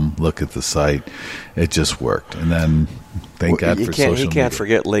come look at the site, it just worked. And then thank God for social media. You can't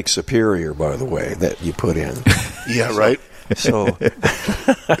forget Lake Superior, by the way, that you put in. Yeah, right. So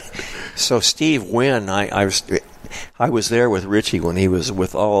Steve Wynn, I was there with Richie when he was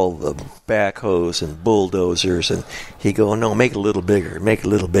with all the backhoes and bulldozers, and he go, no, make it a little bigger over here, make it a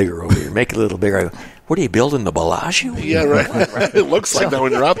little bigger. I go, what are you building, the Bellagio? Yeah, right. It looks like that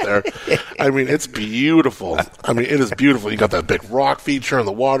when you're out there. I mean, it's beautiful. I mean, it is beautiful. You got that big rock feature and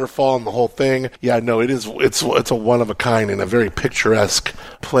the waterfall and the whole thing. Yeah, no, it's a one of a kind and a very picturesque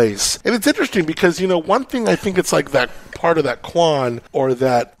place. And it's interesting because, one thing I think it's like that part of that quan or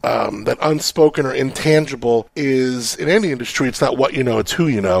that unspoken or intangible is in any industry, it's not what you know, it's who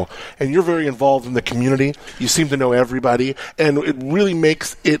you know. And you're very involved in the community. You seem to know everybody. And it really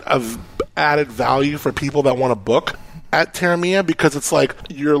makes it of added value for people that want to book at Terra Mia, because it's like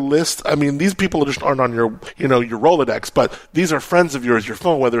your list. I mean, these people just aren't on your, your Rolodex, but these are friends of yours, your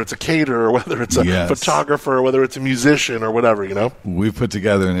phone, whether it's a caterer, or whether it's a photographer, or whether it's a musician or whatever, We put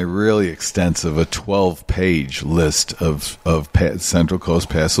together a really extensive, a 12-page list of Central Coast,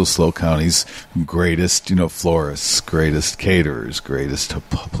 Paso, SLO County's greatest, florists, greatest caterers, greatest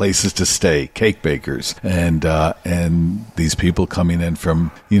places to stay, cake bakers, and these people coming in from,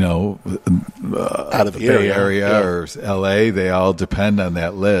 out of the Bay Area or LA, they all depend on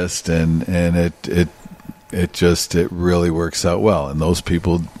that list, and it really works out well. And those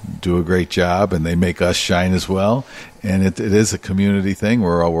people do a great job, and they make us shine as well. And it is a community thing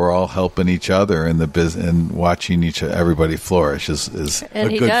where we're all helping each other in the business and watching everybody flourish is And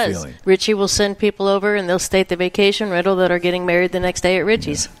a he good does. feeling. Richie will send people over, and they'll stay at the vacation rental that are getting married the next day at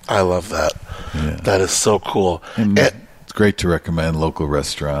Richie's. I love that. That is so cool. And it's great to recommend local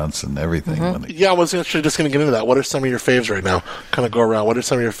restaurants and everything. When they, Yeah, I was actually just going to get into that. What are some of your faves right now? Kind of go around. What are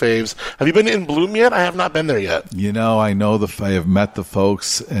some of your faves? Have you been in Bloom yet? I have not been there yet. I know I have met the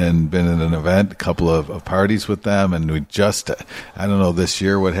folks and been at an event, a couple of parties with them, and we just, I don't know this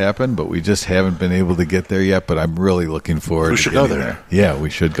year what happened, but we just haven't been able to get there yet. But I'm really looking forward. We to should go getting there. Yeah, we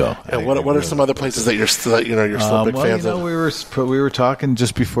should go. And what are some other places that you're still big fans of? We were talking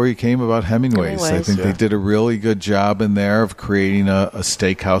just before you came about Hemingway's. I think they did a really good job in there of creating a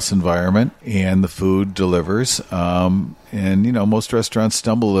steakhouse environment, and the food delivers. And most restaurants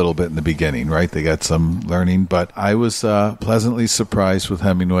stumble a little bit in the beginning, right? They got some learning, but I was pleasantly surprised with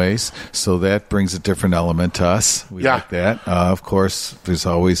Hemingway's, so that brings a different element to us. We like that. Of course, there's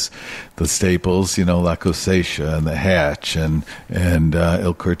always the staples, La Cosecha and the Hatch and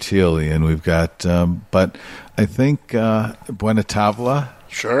Il Cortile, and we've got. But I think Buena Tavola.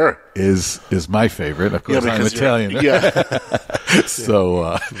 Sure. Is my favorite. Of course, I'm Italian. Yeah.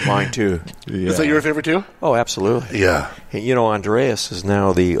 So Mine too. Is that your favorite too? Oh, absolutely. Yeah. And, Andreas is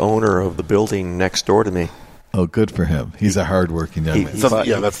now the owner of the building next door to me. Oh, good for him. He's a hard-working young man.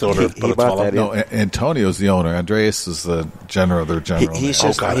 That's the owner. He bought that. No, Antonio's the owner. Andreas is the general. Their general. He's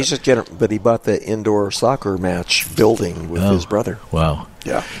just general, but he bought the indoor soccer match building with his brother. Wow.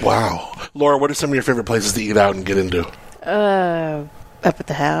 Yeah. Wow. Laura, what are some of your favorite places to eat out and get into? Up at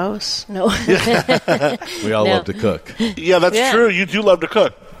the house? No. We all love to cook. Yeah, that's true. You do love to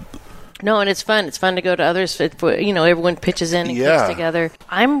cook. No, and it's fun. It's fun to go to others. Everyone pitches in and cooks together.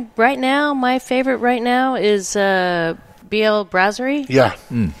 My favorite right now is BL Brasserie. Yeah.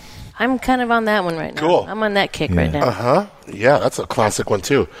 I'm kind of on that one right now. Cool. I'm on that kick right now. Uh-huh. Yeah, that's a classic one,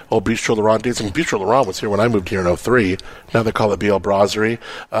 too. Old Bistro Laurent days. Bistro Laurent was here when I moved here in 2003. Now they call it BL Brasserie.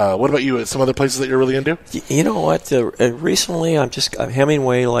 What about you? Some other places that you're really into? You know what? Recently, I'm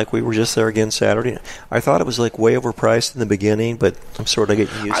Hemingway, we were just there again Saturday. I thought it was way overpriced in the beginning, but I'm sort of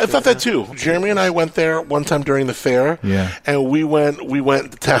getting used to it. I thought that, too. Jeremy and I went there one time during the fair. Yeah. And we went to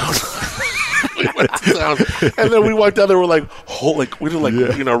town. We went to town, and then we walked down there. We're like, we did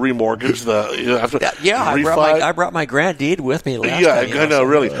remortgage the after. Yeah, I brought my grand deed with me last time. I know,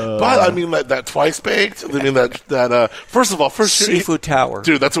 really. But I mean that twice baked. I mean that. First of all, Seafood Tower,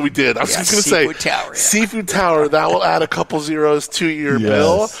 dude. That's what we did. I was just going to say Seafood Tower. Yeah. Seafood Tower. That will add a couple zeros to your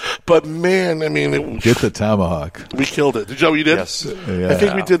bill. But man, I mean, get the tomahawk. We killed it. Did you know what you did? Yes. I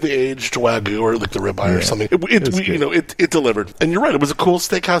think we did the aged Wagyu or the ribeye or something. It delivered. And you're right. It was a cool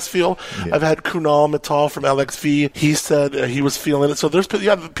steakhouse feel. Yeah. I've had Kunal Mittal from LXV. He said he was feeling it. So there's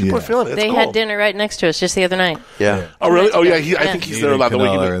people are feeling it. It's they cool. had dinner right next to us just the other night. Yeah. Oh really? Oh yeah. I think he's there a lot.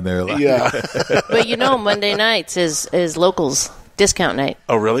 Yeah. But Monday nights is locals discount night.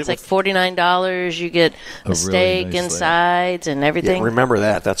 Oh really? It's like $49. You get a steak really nice and sides and everything. Yeah, remember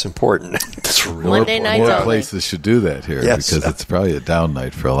that. That's important. That's really Monday nights More only. places should do that here because it's probably a down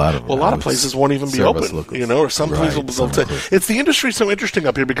night for a lot of them. Well, a lot of places won't even be open, or some places will say it's the industry so interesting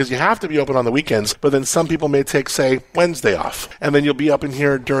up here because you have to be open on the weekends, but then some people may take, say, Wednesday off, and then you'll be up in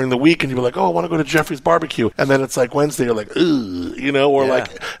here during the week, and you'll be like, oh, I want to go to Jeffrey's Barbecue, and then it's like Wednesday, you're like, ugh,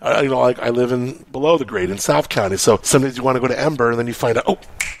 like I live in below the grade in South County, so sometimes you want to go to Ember, and then you find out, oh,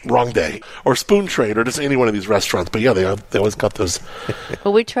 wrong day, or Spoon Trade, or just any one of these restaurants, but yeah, they always got those.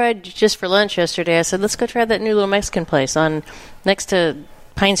 Well, we tried just for lunch yesterday. I said, let's go try that new little Mexican place next to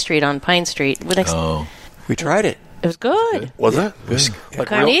Pine Street on Pine Street. We tried it. It was good. Was it?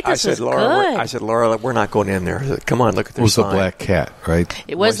 Carnitas was good. I said, Laura, we're not going in there. I said, come on, look at this. It was the Black Cat, right?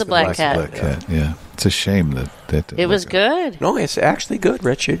 It was the Black Cat. Black Cat, yeah. It's a shame that it was good. No, it's actually good,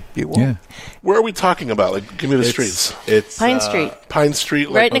 Richard. You won't. Yeah. Where are we talking about? Give me the streets. It's Pine Street. Pine Street,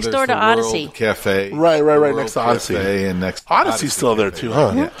 right next door to Odyssey Cafe. Right next to Odyssey. And next Odyssey's still there too,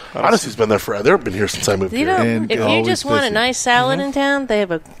 huh? Yeah. Odyssey's been there forever. They've been here since I moved here. If you just want a nice salad in town, they have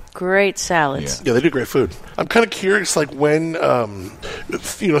a great salads. Yeah, they do great food. I'm kind of curious, when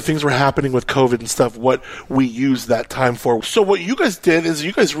things were happening with COVID and stuff, what we used that time for. So what you guys did is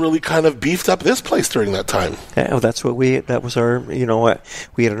you guys really kind of beefed up this place during that time. Yeah, that was our,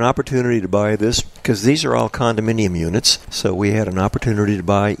 we had an opportunity to buy this because these are all condominium units. So we had an opportunity to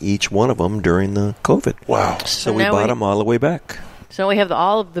buy each one of them during the COVID. Wow. So we bought them all the way back. So we have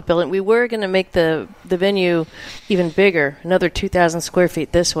all of the building. We were going to make the venue even bigger, another 2,000 square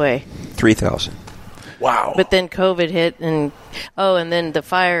feet this way. 3,000. Wow. But then COVID hit, and then the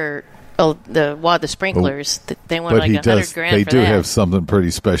fire the sprinklers. They want But like he $100 does. grand They for do that. have something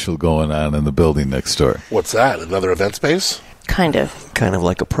pretty special going on in the building next door. What's that? Another event space? Kind of. Kind of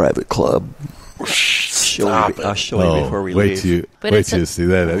like a private club. Stop I'll it. show you before we wait leave. till you But wait it's till a- you see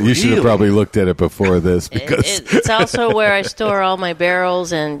that. You should have Really? probably looked at it before this because It's also where I store all my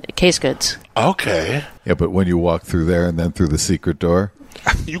barrels and case goods. Okay. yeah. But when you walk through there and then through the secret door,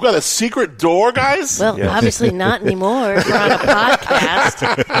 You got a secret door, guys? Well, obviously not anymore. We're on a podcast.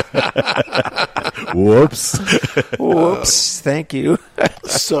 whoops. Whoops. Thank you.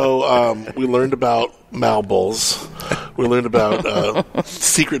 So we learned about Malbulls. We learned about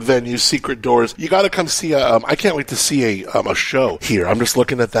secret venues, secret doors. You got to come see I can't wait to see a show here. I'm just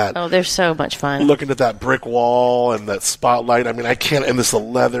looking at that. Oh, they're so much fun. Looking at that brick wall and that spotlight. I mean, I can't. And this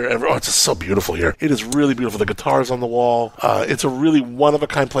leather. Oh, it's just so beautiful here. It is really beautiful. The guitars on the wall. It's a really one of a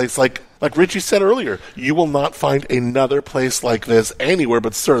kind place. Like Richie said earlier, you will not find another place like this anywhere,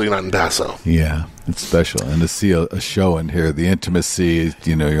 but certainly not in Dasso. Yeah, it's special. And to see a show in here, the intimacy,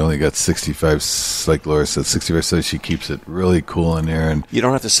 you only got 65, like Laura said, 65, so she keeps it really cool in there. And You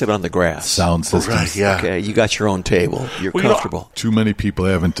don't have to sit on the grass. sound systems. Right, yeah. Okay, you got your own table. You're Well, you know, comfortable. Too many people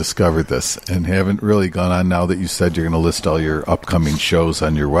haven't discovered this and haven't really gone on now that you said you're going to list all your upcoming shows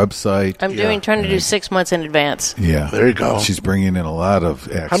on your website. I'm trying to do 6 months in advance. Yeah. There you go. She's bringing in a lot of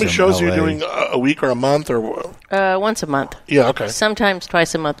acts. How many from shows are you LA. doing a week or a month or? Once a month. Yeah, okay. Sometimes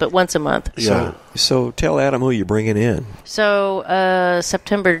twice a month, but once a month. Yeah. So tell Adam who you're bringing in. So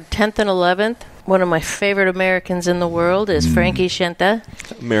September 10th and 11th, one of my favorite Americans in the world is Frankie Scienta,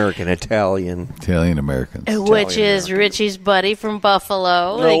 American, Italian. Italian Americans. which is Richie's buddy from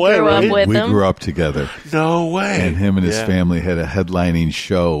Buffalo. No They way, grew really? up with We him. grew up together. No way. And him and his Yeah. family had a headlining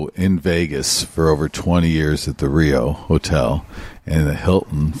show in Vegas for over 20 years at the Rio Hotel and the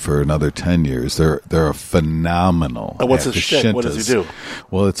Hilton for another 10 years. They're a phenomenal. And what's act. his The shtick? What does he Shintas. do?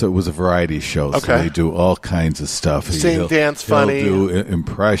 Well, it was a variety show. So Okay. they do all kinds of stuff. Sing, He'll- dance, he'll funny. do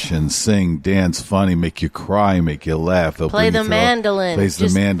impressions, sing, dance, funny, make you cry, make you laugh. They'll Play bring you the through all- mandolin. Plays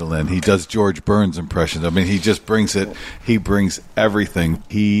Just- the mandolin. He does George Burns impressions. I mean, he just brings it. He brings everything.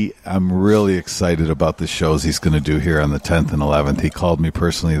 I'm really excited about the shows he's going to do here on the 10th and 11th. He called me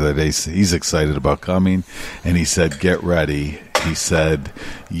personally the other day. He's excited about coming, and he said, "Get ready." He said,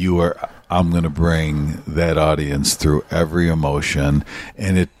 I'm going to bring that audience through every emotion,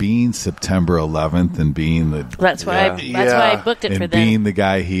 and it being September 11th and being the That's why I booked it for and them. being the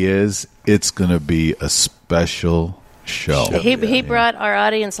guy he is, it's going to be a special show. He brought our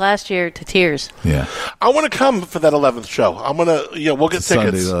audience last year to tears. Yeah. I want to come for that 11th show. I'm gonna, we'll get It's Sunday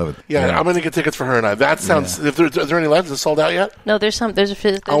tickets. the 11th. Yeah, Yeah. I'm gonna get tickets for her and I. That sounds. If is there any left? Is it sold out yet? No, there's a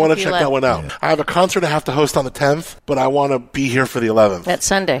few I want to few check left. that one out. I have a concert I have to host on the 10th, but I want to be here for the 11th. That's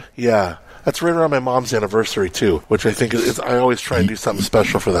Sunday. Yeah. That's right around my mom's anniversary too, which I think is. I always try and do something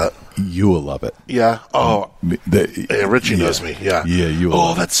special for that. You will love it. Yeah. Oh, The- Richie knows me. Yeah. Yeah, you will.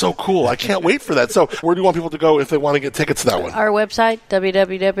 Oh, that's so cool. I can't wait for that. So, where do you want people to go if they want to get tickets to that one? Our website,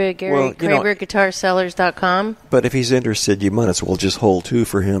 www.GaryKramerGuitarSellers.com. But if he's interested, you might as well just hold two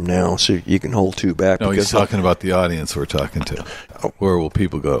for him now, so you can hold two back. No, he's because talking about the audience we're talking to. Where will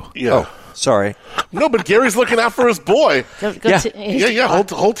people go? Yeah. Oh, sorry. No, but Gary's looking out for his boy. Go Yeah. Yeah.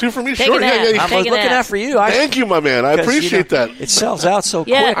 Hold two for me. Take Sure. a Yeah. nap. Yeah. Take yeah. a I was looking nap. out for you. Thank you, my man. I because, appreciate that. It sells out so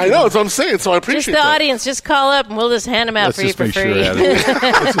Yeah. quick. I know. That's what I'm saying. So I Just appreciate the that. audience, just call up and we'll just hand them out Let's for you just for make sure free. Adam.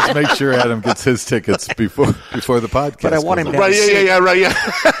 Let's just make sure Adam gets his tickets before the podcast. But I want him goes to on. Right. Yeah. Right. Yeah.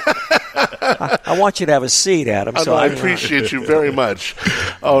 I want you to have a seat, Adam. I So know, I appreciate you very much.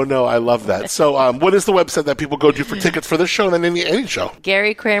 Oh no, I love that. So, what is the website that people go to for tickets for this show and then any show?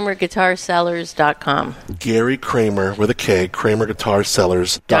 GaryKramerGuitarSellers.com. Gary Kramer with a K,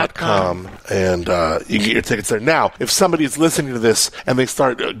 KramerGuitarSellers.com, and you can get your tickets there. Now, if somebody is listening to this and they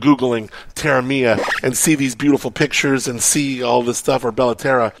start Googling Terra Mia and see these beautiful pictures and see all this stuff or Bella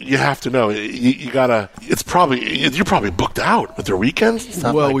Terra, you have to know you gotta. You're probably booked out with their weekends and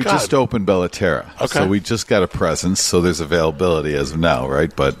stuff. Well, My we God. just opened Bellaterra. Okay. So we just got a presence, so there's availability as of now,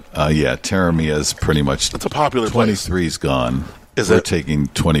 right? But, Terra Mia is pretty much... It's a popular place. 23's gone. Is We're it? taking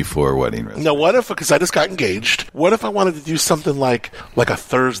 24 wedding reservations. Now, what if, because I just got engaged, what if I wanted to do something like a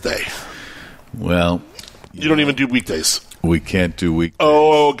Thursday? Well, You don't even do weekdays. we can't do week.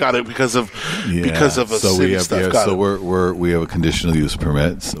 Oh, got it. Because of Yeah. a so city we have, stuff. Yeah, Got so it. we have a conditional use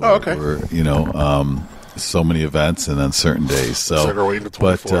permit. So okay. We're so many events and on certain days. So, It's like we're waiting to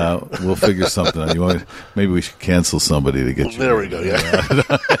but 24. we'll figure something out. Maybe we should cancel somebody to get you. There we go. Yeah.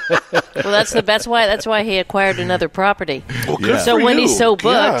 Well, that's why he acquired another property. Well, good So for when you. he's so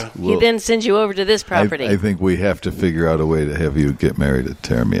booked, Yeah. he then sends you over to this property. I think we have to figure out a way to have you get married to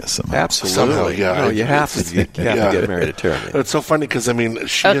Taramia somehow. Absolutely. Somehow, yeah. No, you have to. You have Yeah. to get married to Taramia. It's so funny because, I mean,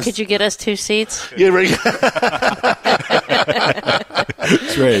 she has... Could you get us 2 seats? Yeah, right.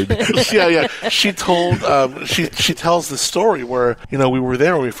 Trade. Yeah. She told she tells the story where we were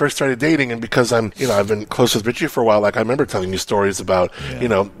there when we first started dating, and because I've been close with Richie for a while. Like I remember telling you stories about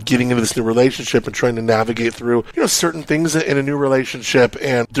getting into this new relationship and trying to navigate through certain things in a new relationship,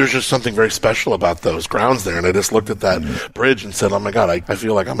 and there's just something very special about those grounds there. And I just looked at that bridge and said, "Oh my God, I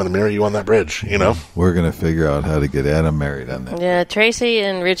feel like I'm going to marry you on that bridge." We're going to figure out how to get Adam married on that. Yeah, Tracy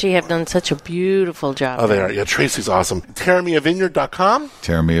and Richie have done such a beautiful job. Oh, they are. Yeah, Tracy's awesome. TaramiaVineyard.com.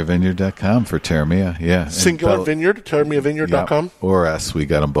 TaramiaVineyard.com for Taramia. Yeah. Singular And Vineyard. TaramiaVineyard.com. Yeah, or S. We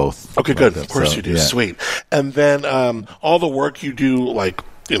got them both. Okay, good. Like Of course so, you do. yeah. Sweet. And then all the work you do, like,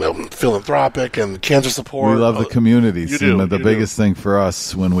 philanthropic and cancer support. We love the community. You do. The biggest thing for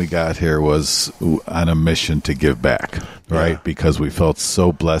us when we got here was on a mission to give back, right? Yeah. Because we felt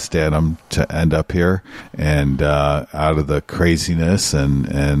so blessed, Adam, to end up here and out of the craziness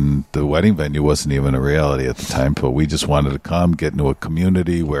and the wedding venue wasn't even a reality at the time, but we just wanted to come, get into a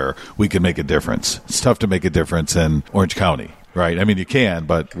community where we could make a difference. It's tough to make a difference in Orange County. Right. I mean, you can,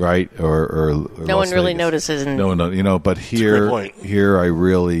 but right or No Las one really Vegas. notices. No. But a great point. here, I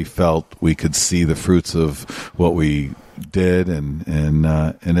really felt we could see the fruits of what we did, and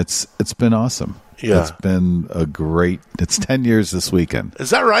it's been awesome. Yeah. It's been it's 10 years this weekend Is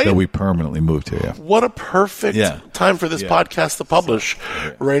that right? that we permanently moved here. Yeah. What a perfect time for this podcast to publish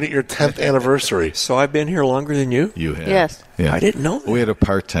right at your 10th anniversary. So I've been here longer than you? You have. Yes. Yeah. I didn't know that. We had a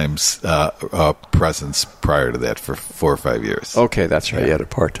part-time presence prior to that for 4 or 5 years. Okay, that's right. You had a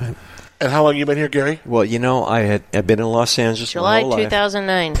part-time. And how long you been here, Gary? Well, I've been in Los Angeles July my whole life,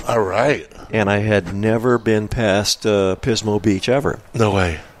 2009. All right. and I had never been past Pismo Beach ever. No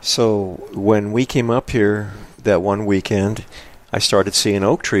way. So when we came up here that one weekend, I started seeing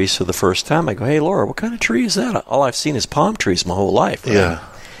oak trees for the first time. I go, "Hey, Laura, what kind of tree is that?" All I've seen is palm trees my whole life. Right? Yeah.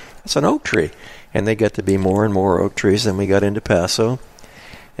 It's an oak tree. And they got to be more and more oak trees. Then we got into Paso,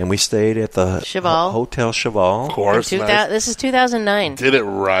 and we stayed at the Cheval. Hotel Cheval, Of course. Nice. This is 2009. Did it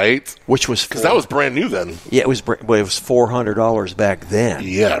right. which was Because that was brand new then. it was $400 back then.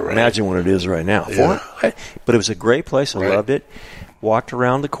 Yeah, right. Imagine what it is right now. Yeah. But it was a great place. I Right. loved it. Walked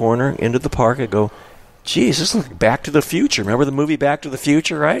around the corner into the park. I go, "Geez, this looks like Back to the Future." Remember the movie Back to the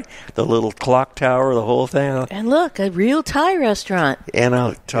Future, right? The little clock tower, the whole thing. And look, a real Thai restaurant. And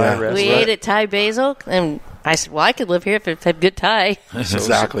a Thai Yeah. restaurant. We ate at Thai Basil, and I said, "Well, I could live here if it had good Thai."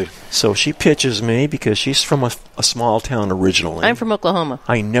 Exactly. So she pitches me because she's from a small town originally. I'm from Oklahoma.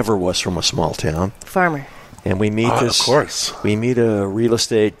 I never was from a small town. Farmer. And we meet Of course. We meet a real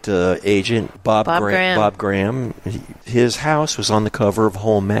estate agent, Bob Graham. Bob Graham. His house was on the cover of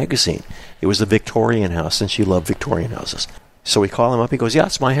Home magazine. It was a Victorian house, and she loved Victorian houses. So we call him up. He goes, "Yeah,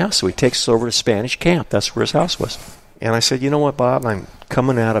 it's my house." So he takes us over to Spanish Camp. That's where his house was. And I said, "You know what, Bob? I'm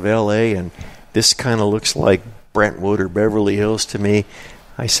coming out of L.A., and this kind of looks like Brentwood or Beverly Hills to me."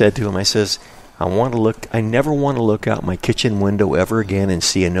 I said to him, I never want to look out my kitchen window ever again and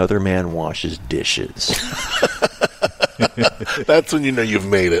see another man wash his dishes. That's when you know you've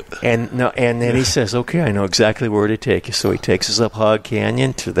made it. And then he says, "Okay, I know exactly where to take you." So he takes us up Hog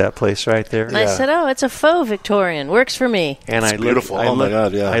Canyon to that place right there. And I said, "Oh, it's a faux Victorian. Works for me." And It's beautiful. Oh, my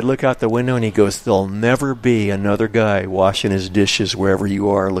God, yeah. I look out the window and he goes, "There'll never be another guy washing his dishes wherever you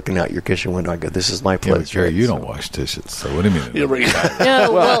are looking out your kitchen window." I go, "This is my Yeah, place." but Jerry, right? you So- don't wash dishes, so what do you mean? Yeah, right.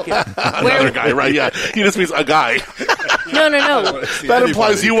 No, well, Another guy, right? Yeah. He just means a guy. no. That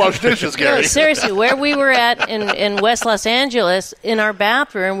implies you wash dishes, No, Gary. seriously, where we were at in West Los Angeles, in our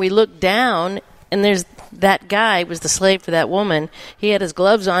bathroom, we looked down, and there's that guy was the slave to that woman. He had his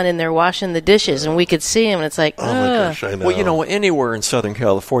gloves on in there washing the dishes, and we could see him, and it's like, Oh my gosh, I know. Well, anywhere in Southern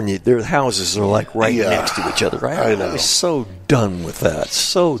California, their houses are like right Yeah. next to each other, right? I know. I'm so done with that.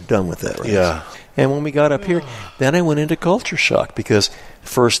 So done with that. Right? Yeah. And when we got up here, then I went into culture shock because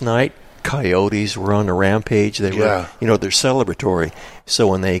first night, coyotes were on a rampage. They Yeah. were, they're celebratory. So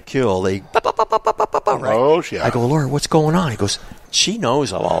when they kill, they right? Oh, yeah. I go, "Laura, what's going on?" He goes, "She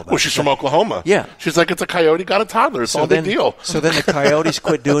knows all about Well, she's from Oklahoma. Yeah. She's like, it's a coyote got a toddler. It's all a big deal. So then the coyotes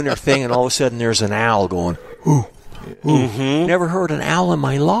quit doing their thing, and all of a sudden there's an owl going, "Ooh, ooh." Never heard an owl in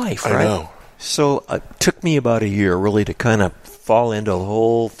my life, I right? know. So it took me about a year really to kind of fall into the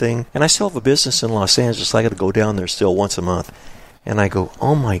whole thing. And I still have a business in Los Angeles. I got to go down there still once a month. And I go,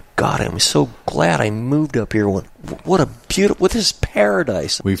 oh my God, I'm so glad I moved up here. What a beautiful, what is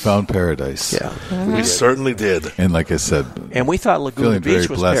paradise. We found paradise. Yeah. We certainly did. And like I said, And we thought Laguna Feeling very Beach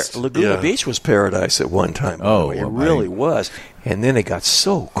was blessed. Laguna Beach was paradise at one time. by the Oh, way. It well, really was. And then it got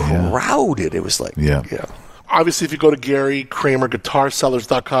so crowded. It was like, Yeah. Obviously, if you go to Gary Kramer,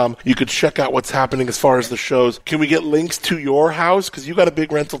 GuitarSellers.com, you could check out what's happening as far as the shows. Can we get links to your house? Because you got a big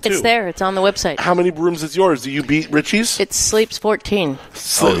rental, too. It's there. It's on the website. How many rooms is yours? Do you beat Richie's? It sleeps 14.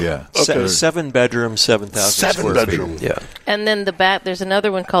 oh yeah. Okay. 7 bedrooms, 7,000 7 square bedroom. feet. Yeah. And then the back, there's another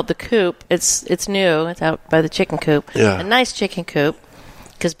one called the Coop. It's new. It's out by the chicken coop. Yeah. A nice chicken coop.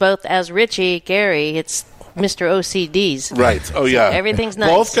 Because both as Richie, Gary, it's Mr. OCD's. Right. Oh, yeah. Everything's nice.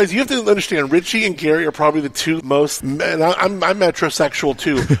 Both guys, you have to understand, Richie and Gary are probably the two most, and I'm metrosexual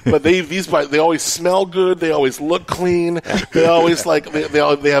too, but they always smell good, they always look clean, they always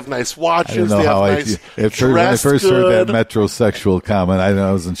they have nice I watches, don't know they have how nice when I first heard that good. metrosexual comment,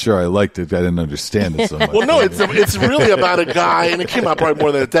 I wasn't sure I liked it. I didn't understand it so much. Well, no, it's really about a guy, and it came out probably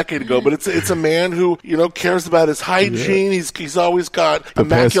more than a decade ago. But it's a man who cares about his hygiene. He's always got The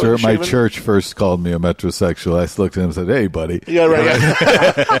pastor immaculate at my shaven. church first called me a metrosexual. I looked at him and said, "Hey, buddy." Yeah, right.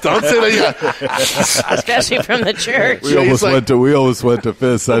 Yeah. Don't say that. Yeah. Especially from the church. We almost went to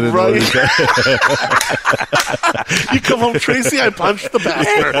fists. I didn't know Right. what he said. You come home, Tracy. I punched the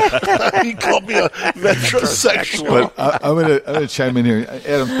pastor. He called me a metrosexual. But I'm gonna chime in here.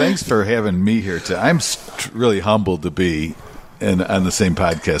 Adam, thanks for having me here too. I'm really humbled to be on the same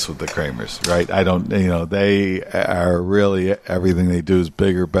podcast with the Kramers, right? I don't, they are really, everything they do is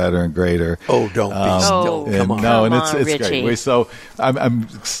bigger, better, and greater. Oh, don't be still. And, Come on. No, and Come on, it's Richie. great. So I'm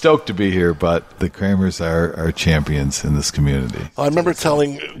stoked to be here, but the Kramers are champions in this community. I remember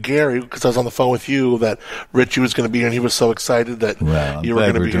telling Gary, because I was on the phone with you, that Richie was going to be here, and he was so excited that Well, I'm you were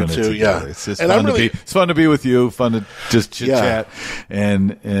glad going to we're be here doing it too. together. Yeah, It's just and fun I'm really, it's fun to be with you, fun to just chit Yeah. chat,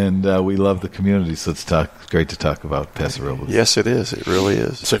 and we love the community. So it's great to talk about Paso Robles. Yes, it is. It really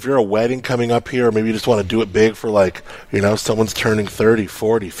is. So if you're a wedding coming up here, or maybe you just want to do it big for someone's turning 30,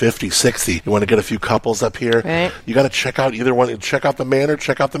 40, 50, 60, you want to get a few couples up here, Right. you got to check out either one, check out the manor,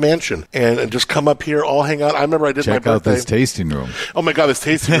 check out the mansion, and just come up here, all hang out. I remember I did my Check out birthday. this tasting room. Oh my God, this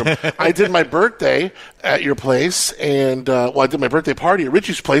tasting room. I did my birthday at your place, and I did my birthday party at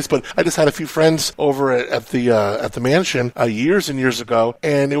Richie's place, but I just had a few friends over at the mansion years and years ago,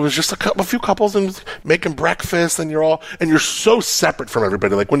 and it was just a few couples and making breakfast, and you're so separate from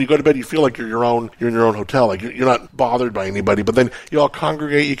everybody. Like when you go to bed, you feel like you're in your own hotel, like you're not bothered by anybody. But then you all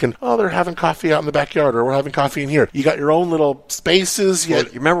congregate. They're having coffee out in the backyard, or we're having coffee in here. You got your own little spaces. Well,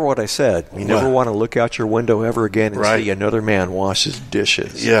 you remember what I said? You never want to look out your window ever again and Right. see another man wash his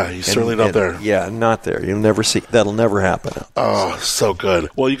dishes. Yeah, he's certainly not there. Yeah, not there. You'll never see. That'll never happen. Oh, so good.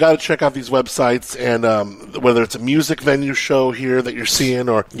 Well, you got to check out these websites, and whether it's a music venue show here that you're seeing,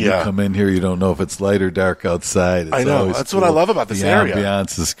 or You come in here, you don't know if it's light or dark outside. It's I know. always That's what I love about this the area.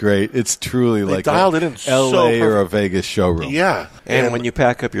 ambiance is great. It's truly like dialed a it in so LA or a perfect. Vegas showroom. Yeah. And when you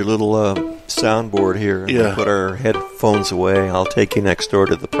pack up your little soundboard here and we Yeah. put our headphones away, I'll take you next door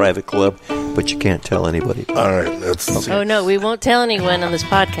to the private club, but you can't tell anybody. All right, that's Oh, no, we won't tell anyone on this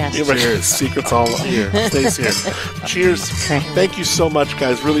podcast. Yeah, right here. Secrets all here. Stays here. Cheers. Okay. Thank you so much,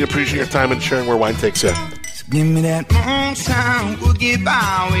 guys. Really appreciate your time and sharing where wine takes you. Give me that moonshine, we'll get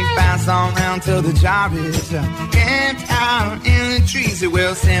by. We pass on round till the job is camped out in the trees. It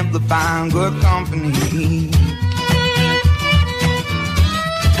will simplify good company.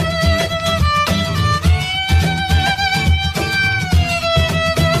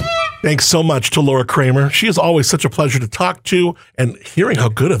 Thanks so much to Laura Kramer. She is always such a pleasure to talk to, and hearing how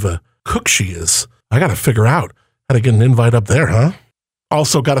good of a cook she is, I got to figure out how to get an invite up there, huh?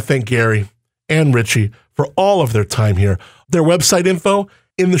 Also got to thank Gary and Richie for all of their time here. Their website info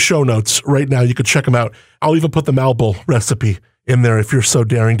in the show notes right now. You can check them out. I'll even put the Malbol recipe in there if you're so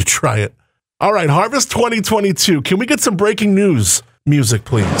daring to try it. All right, Harvest 2022. Can we get some breaking news music,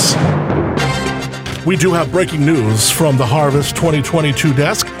 please? We do have breaking news from the Harvest 2022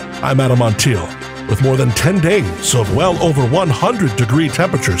 desk. I'm Adam Montiel. With more than 10 days of well over 100-degree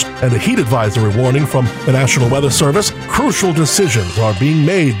temperatures and a heat advisory warning from the National Weather Service, crucial decisions are being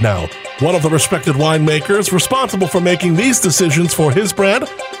made now. One of the respected winemakers responsible for making these decisions for his brand,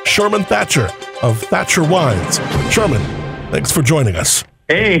 Sherman Thatcher of Thatcher Wines. Sherman, thanks for joining us.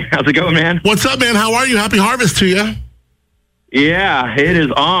 Hey, how's it going, man? What's up, man? How are you? Happy Harvest to you. Yeah, it is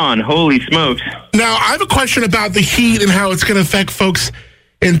on. Holy smokes. Now, I have a question about the heat and how it's going to affect folks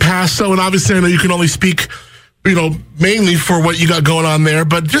in Paso, and obviously I know you can only speak, mainly for what you got going on there,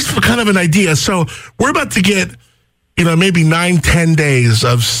 but just for kind of an idea. So we're about to get, maybe 9-10 days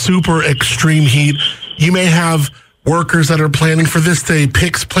of super extreme heat. You may have workers that are planning for this day,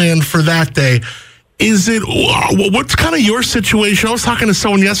 picks planned for that day. What's kind of your situation? I was talking to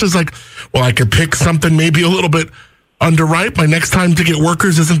someone yesterday, it's like, well, I could pick something maybe a little bit underripe. My next time to get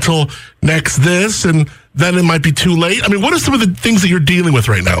workers is until next this, and then it might be too late. I mean, what are some of the things that you're dealing with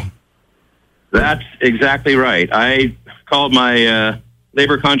right now? That's exactly right. I called my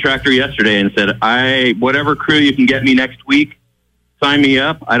labor contractor yesterday and said, whatever crew you can get me next week, sign me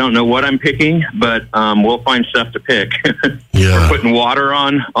up. I don't know what I'm picking, but we'll find stuff to pick. Yeah. We're putting water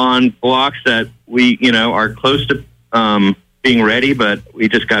on blocks that we, are close to being ready, but we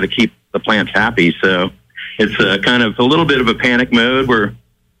just got to keep the plants happy. So it's kind of a little bit of a panic mode.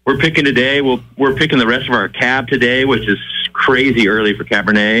 We're picking today. We're picking the rest of our cab today, which is crazy early for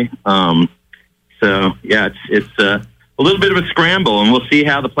Cabernet. So yeah, it's a little bit of a scramble, and we'll see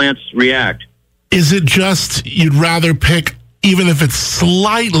how the plants react. Is it just you'd rather pick, even if it's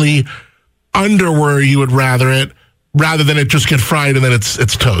slightly under where you would rather than it just get fried and then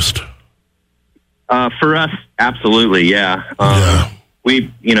it's toast? For us, absolutely, yeah.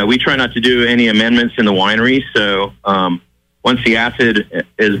 We try not to do any amendments in the winery. So once the acid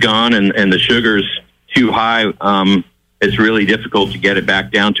is gone and the sugar's too high, it's really difficult to get it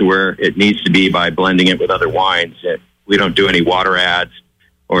back down to where it needs to be by blending it with other wines. We don't do any water adds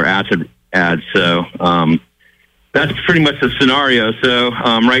or acid adds. So that's pretty much the scenario. So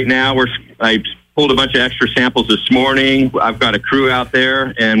right now I pulled a bunch of extra samples this morning. I've got a crew out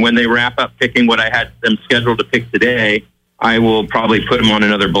there, and when they wrap up picking what I had them scheduled to pick today, I will probably put them on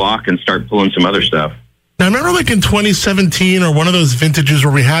another block and start pulling some other stuff. Now, I remember like in 2017 or one of those vintages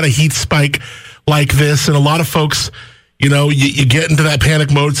where we had a heat spike like this, and a lot of folks, you get into that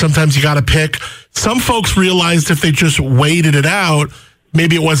panic mode. Sometimes you got to pick. Some folks realized if they just waited it out,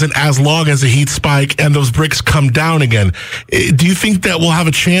 maybe it wasn't as long as a heat spike and those bricks come down again. Do you think that we'll have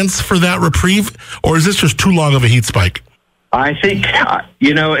a chance for that reprieve, or is this just too long of a heat spike? I think,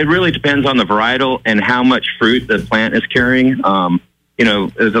 it really depends on the varietal and how much fruit the plant is carrying.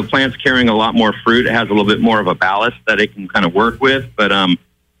 If the plant's carrying a lot more fruit, it has a little bit more of a ballast that it can kind of work with. But,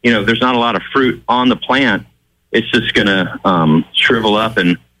 if there's not a lot of fruit on the plant, it's just going to shrivel up.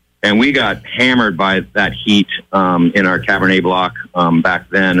 And we got hammered by that heat in our Cabernet block back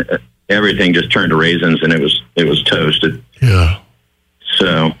then. Everything just turned to raisins, and it was toasted. Yeah.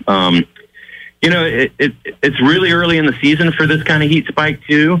 So, it's really early in the season for this kind of heat spike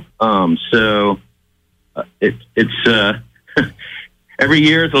too. It's every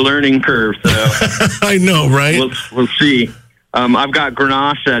year is a learning curve. So I know, right? We'll see. I've got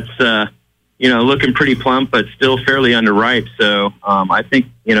Grenache that's looking pretty plump, but still fairly underripe. So I think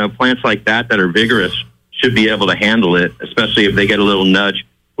plants like that are vigorous should be able to handle it, especially if they get a little nudge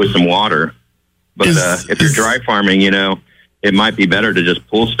with some water. But if you're dry farming, it might be better to just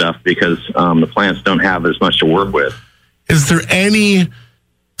pull stuff because the plants don't have as much to work with. Is there any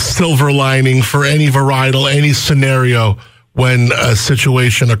silver lining for any varietal, any scenario when a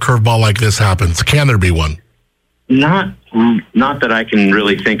situation, a curveball like this happens? Can there be one? Not that I can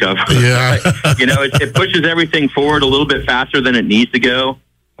really think of. Yeah. It pushes everything forward a little bit faster than it needs to go.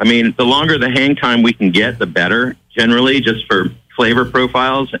 I mean, the longer the hang time we can get, the better, generally, just for flavor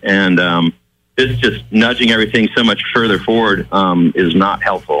profiles. And this just nudging everything so much further forward is not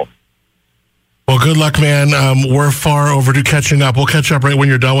helpful. Well, good luck, man. We're far overdue catching up. We'll catch up right when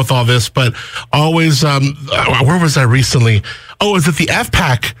you're done with all this. But always, where was I recently? Oh, it was at the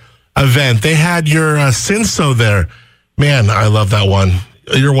FPAC event. They had your Cinsault there. Man, I love that one.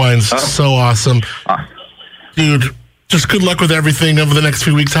 Your wine's so awesome. Dude, just good luck with everything over the next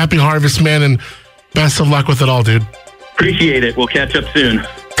few weeks. Happy harvest, man, and best of luck with it all, dude. Appreciate it. We'll catch up soon.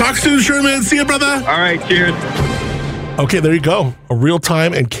 Talk soon, Sherman. See you, brother. All right, cheers. Okay, there you go. A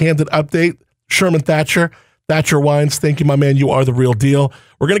real-time and candid update. Sherman Thatcher, Thatcher Wines. Thank you, my man. You are the real deal.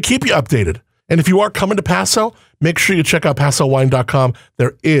 We're going to keep you updated. And if you are coming to Paso, make sure you check out PasoWine.com.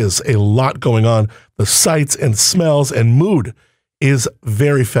 There is a lot going on. The sights and smells and mood is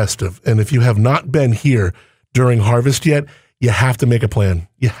very festive. And if you have not been here during harvest yet, you have to make a plan.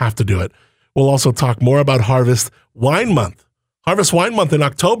 You have to do it. We'll also talk more about Harvest Wine Month. Harvest Wine Month in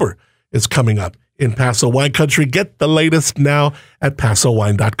October is coming up in Paso Wine Country. Get the latest now at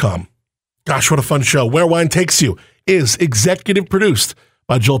PasoWine.com. Gosh, what a fun show. Where Wine Takes You is executive produced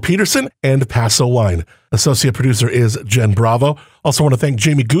by Joel Peterson and Paso Wine. Associate producer is Jen Bravo. Also want to thank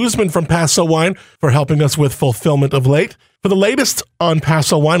Jamie Guzman from Paso Wine for helping us with fulfillment of late. For the latest on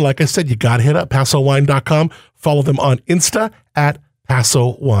Paso Wine, like I said, you got to hit up PasoWine.com. Follow them on Insta at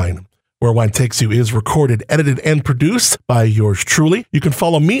Paso Wine. Where Wine Takes You is recorded, edited, and produced by yours truly. You can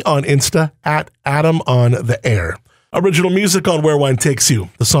follow me on Insta at Adam on the Air. Original music on Where Wine Takes You.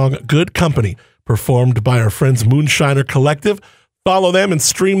 The song Good Company, performed by our friends Moonshiner Collective. Follow them and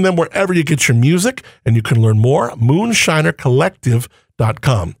stream them wherever you get your music, and you can learn more,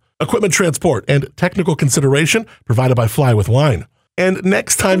 moonshinercollective.com. Equipment transport and technical consideration provided by Fly with Wine. And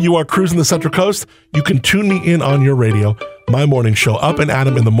next time you are cruising the Central Coast, you can tune me in on your radio. My morning show, Up and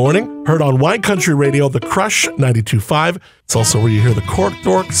Adam in the Morning, heard on Wine Country Radio, The Crush 92.5. It's also where you hear the Cork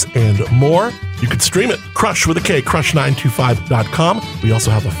Dorks and more. You can stream it, Crush with a K, crush925.com. We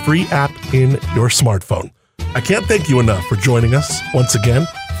also have a free app in your smartphone. I can't thank you enough for joining us once again,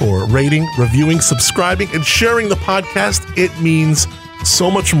 for rating, reviewing, subscribing, and sharing the podcast. It means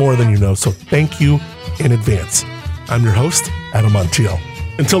so much more than you know, so thank you in advance. I'm your host, Adam Montiel.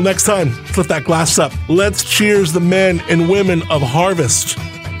 Until next time, flip that glass up. Let's cheers the men and women of Harvest,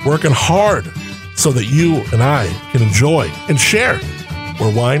 working hard so that you and I can enjoy and share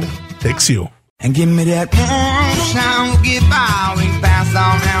where wine takes you. And give me that moonshine, we'll get by. We can pass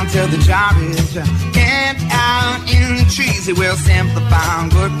on down till the job is camped out in the trees. It will simplify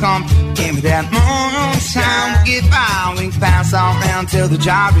good company. Give me that moonshine, we'll get by. We can pass on down till the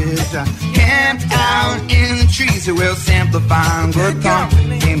job is camped out in the trees. It will simplify good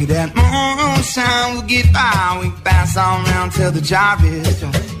company. Give me that moonshine, we'll get by. We can pass on down till the job is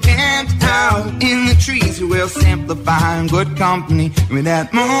camped out in the trees. It will simplify good company. Give me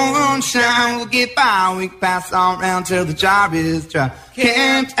that moonshine, we'll get by. We pass on round till the job is dry.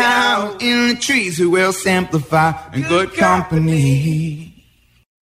 Camped out in the trees, who will simplify in good company.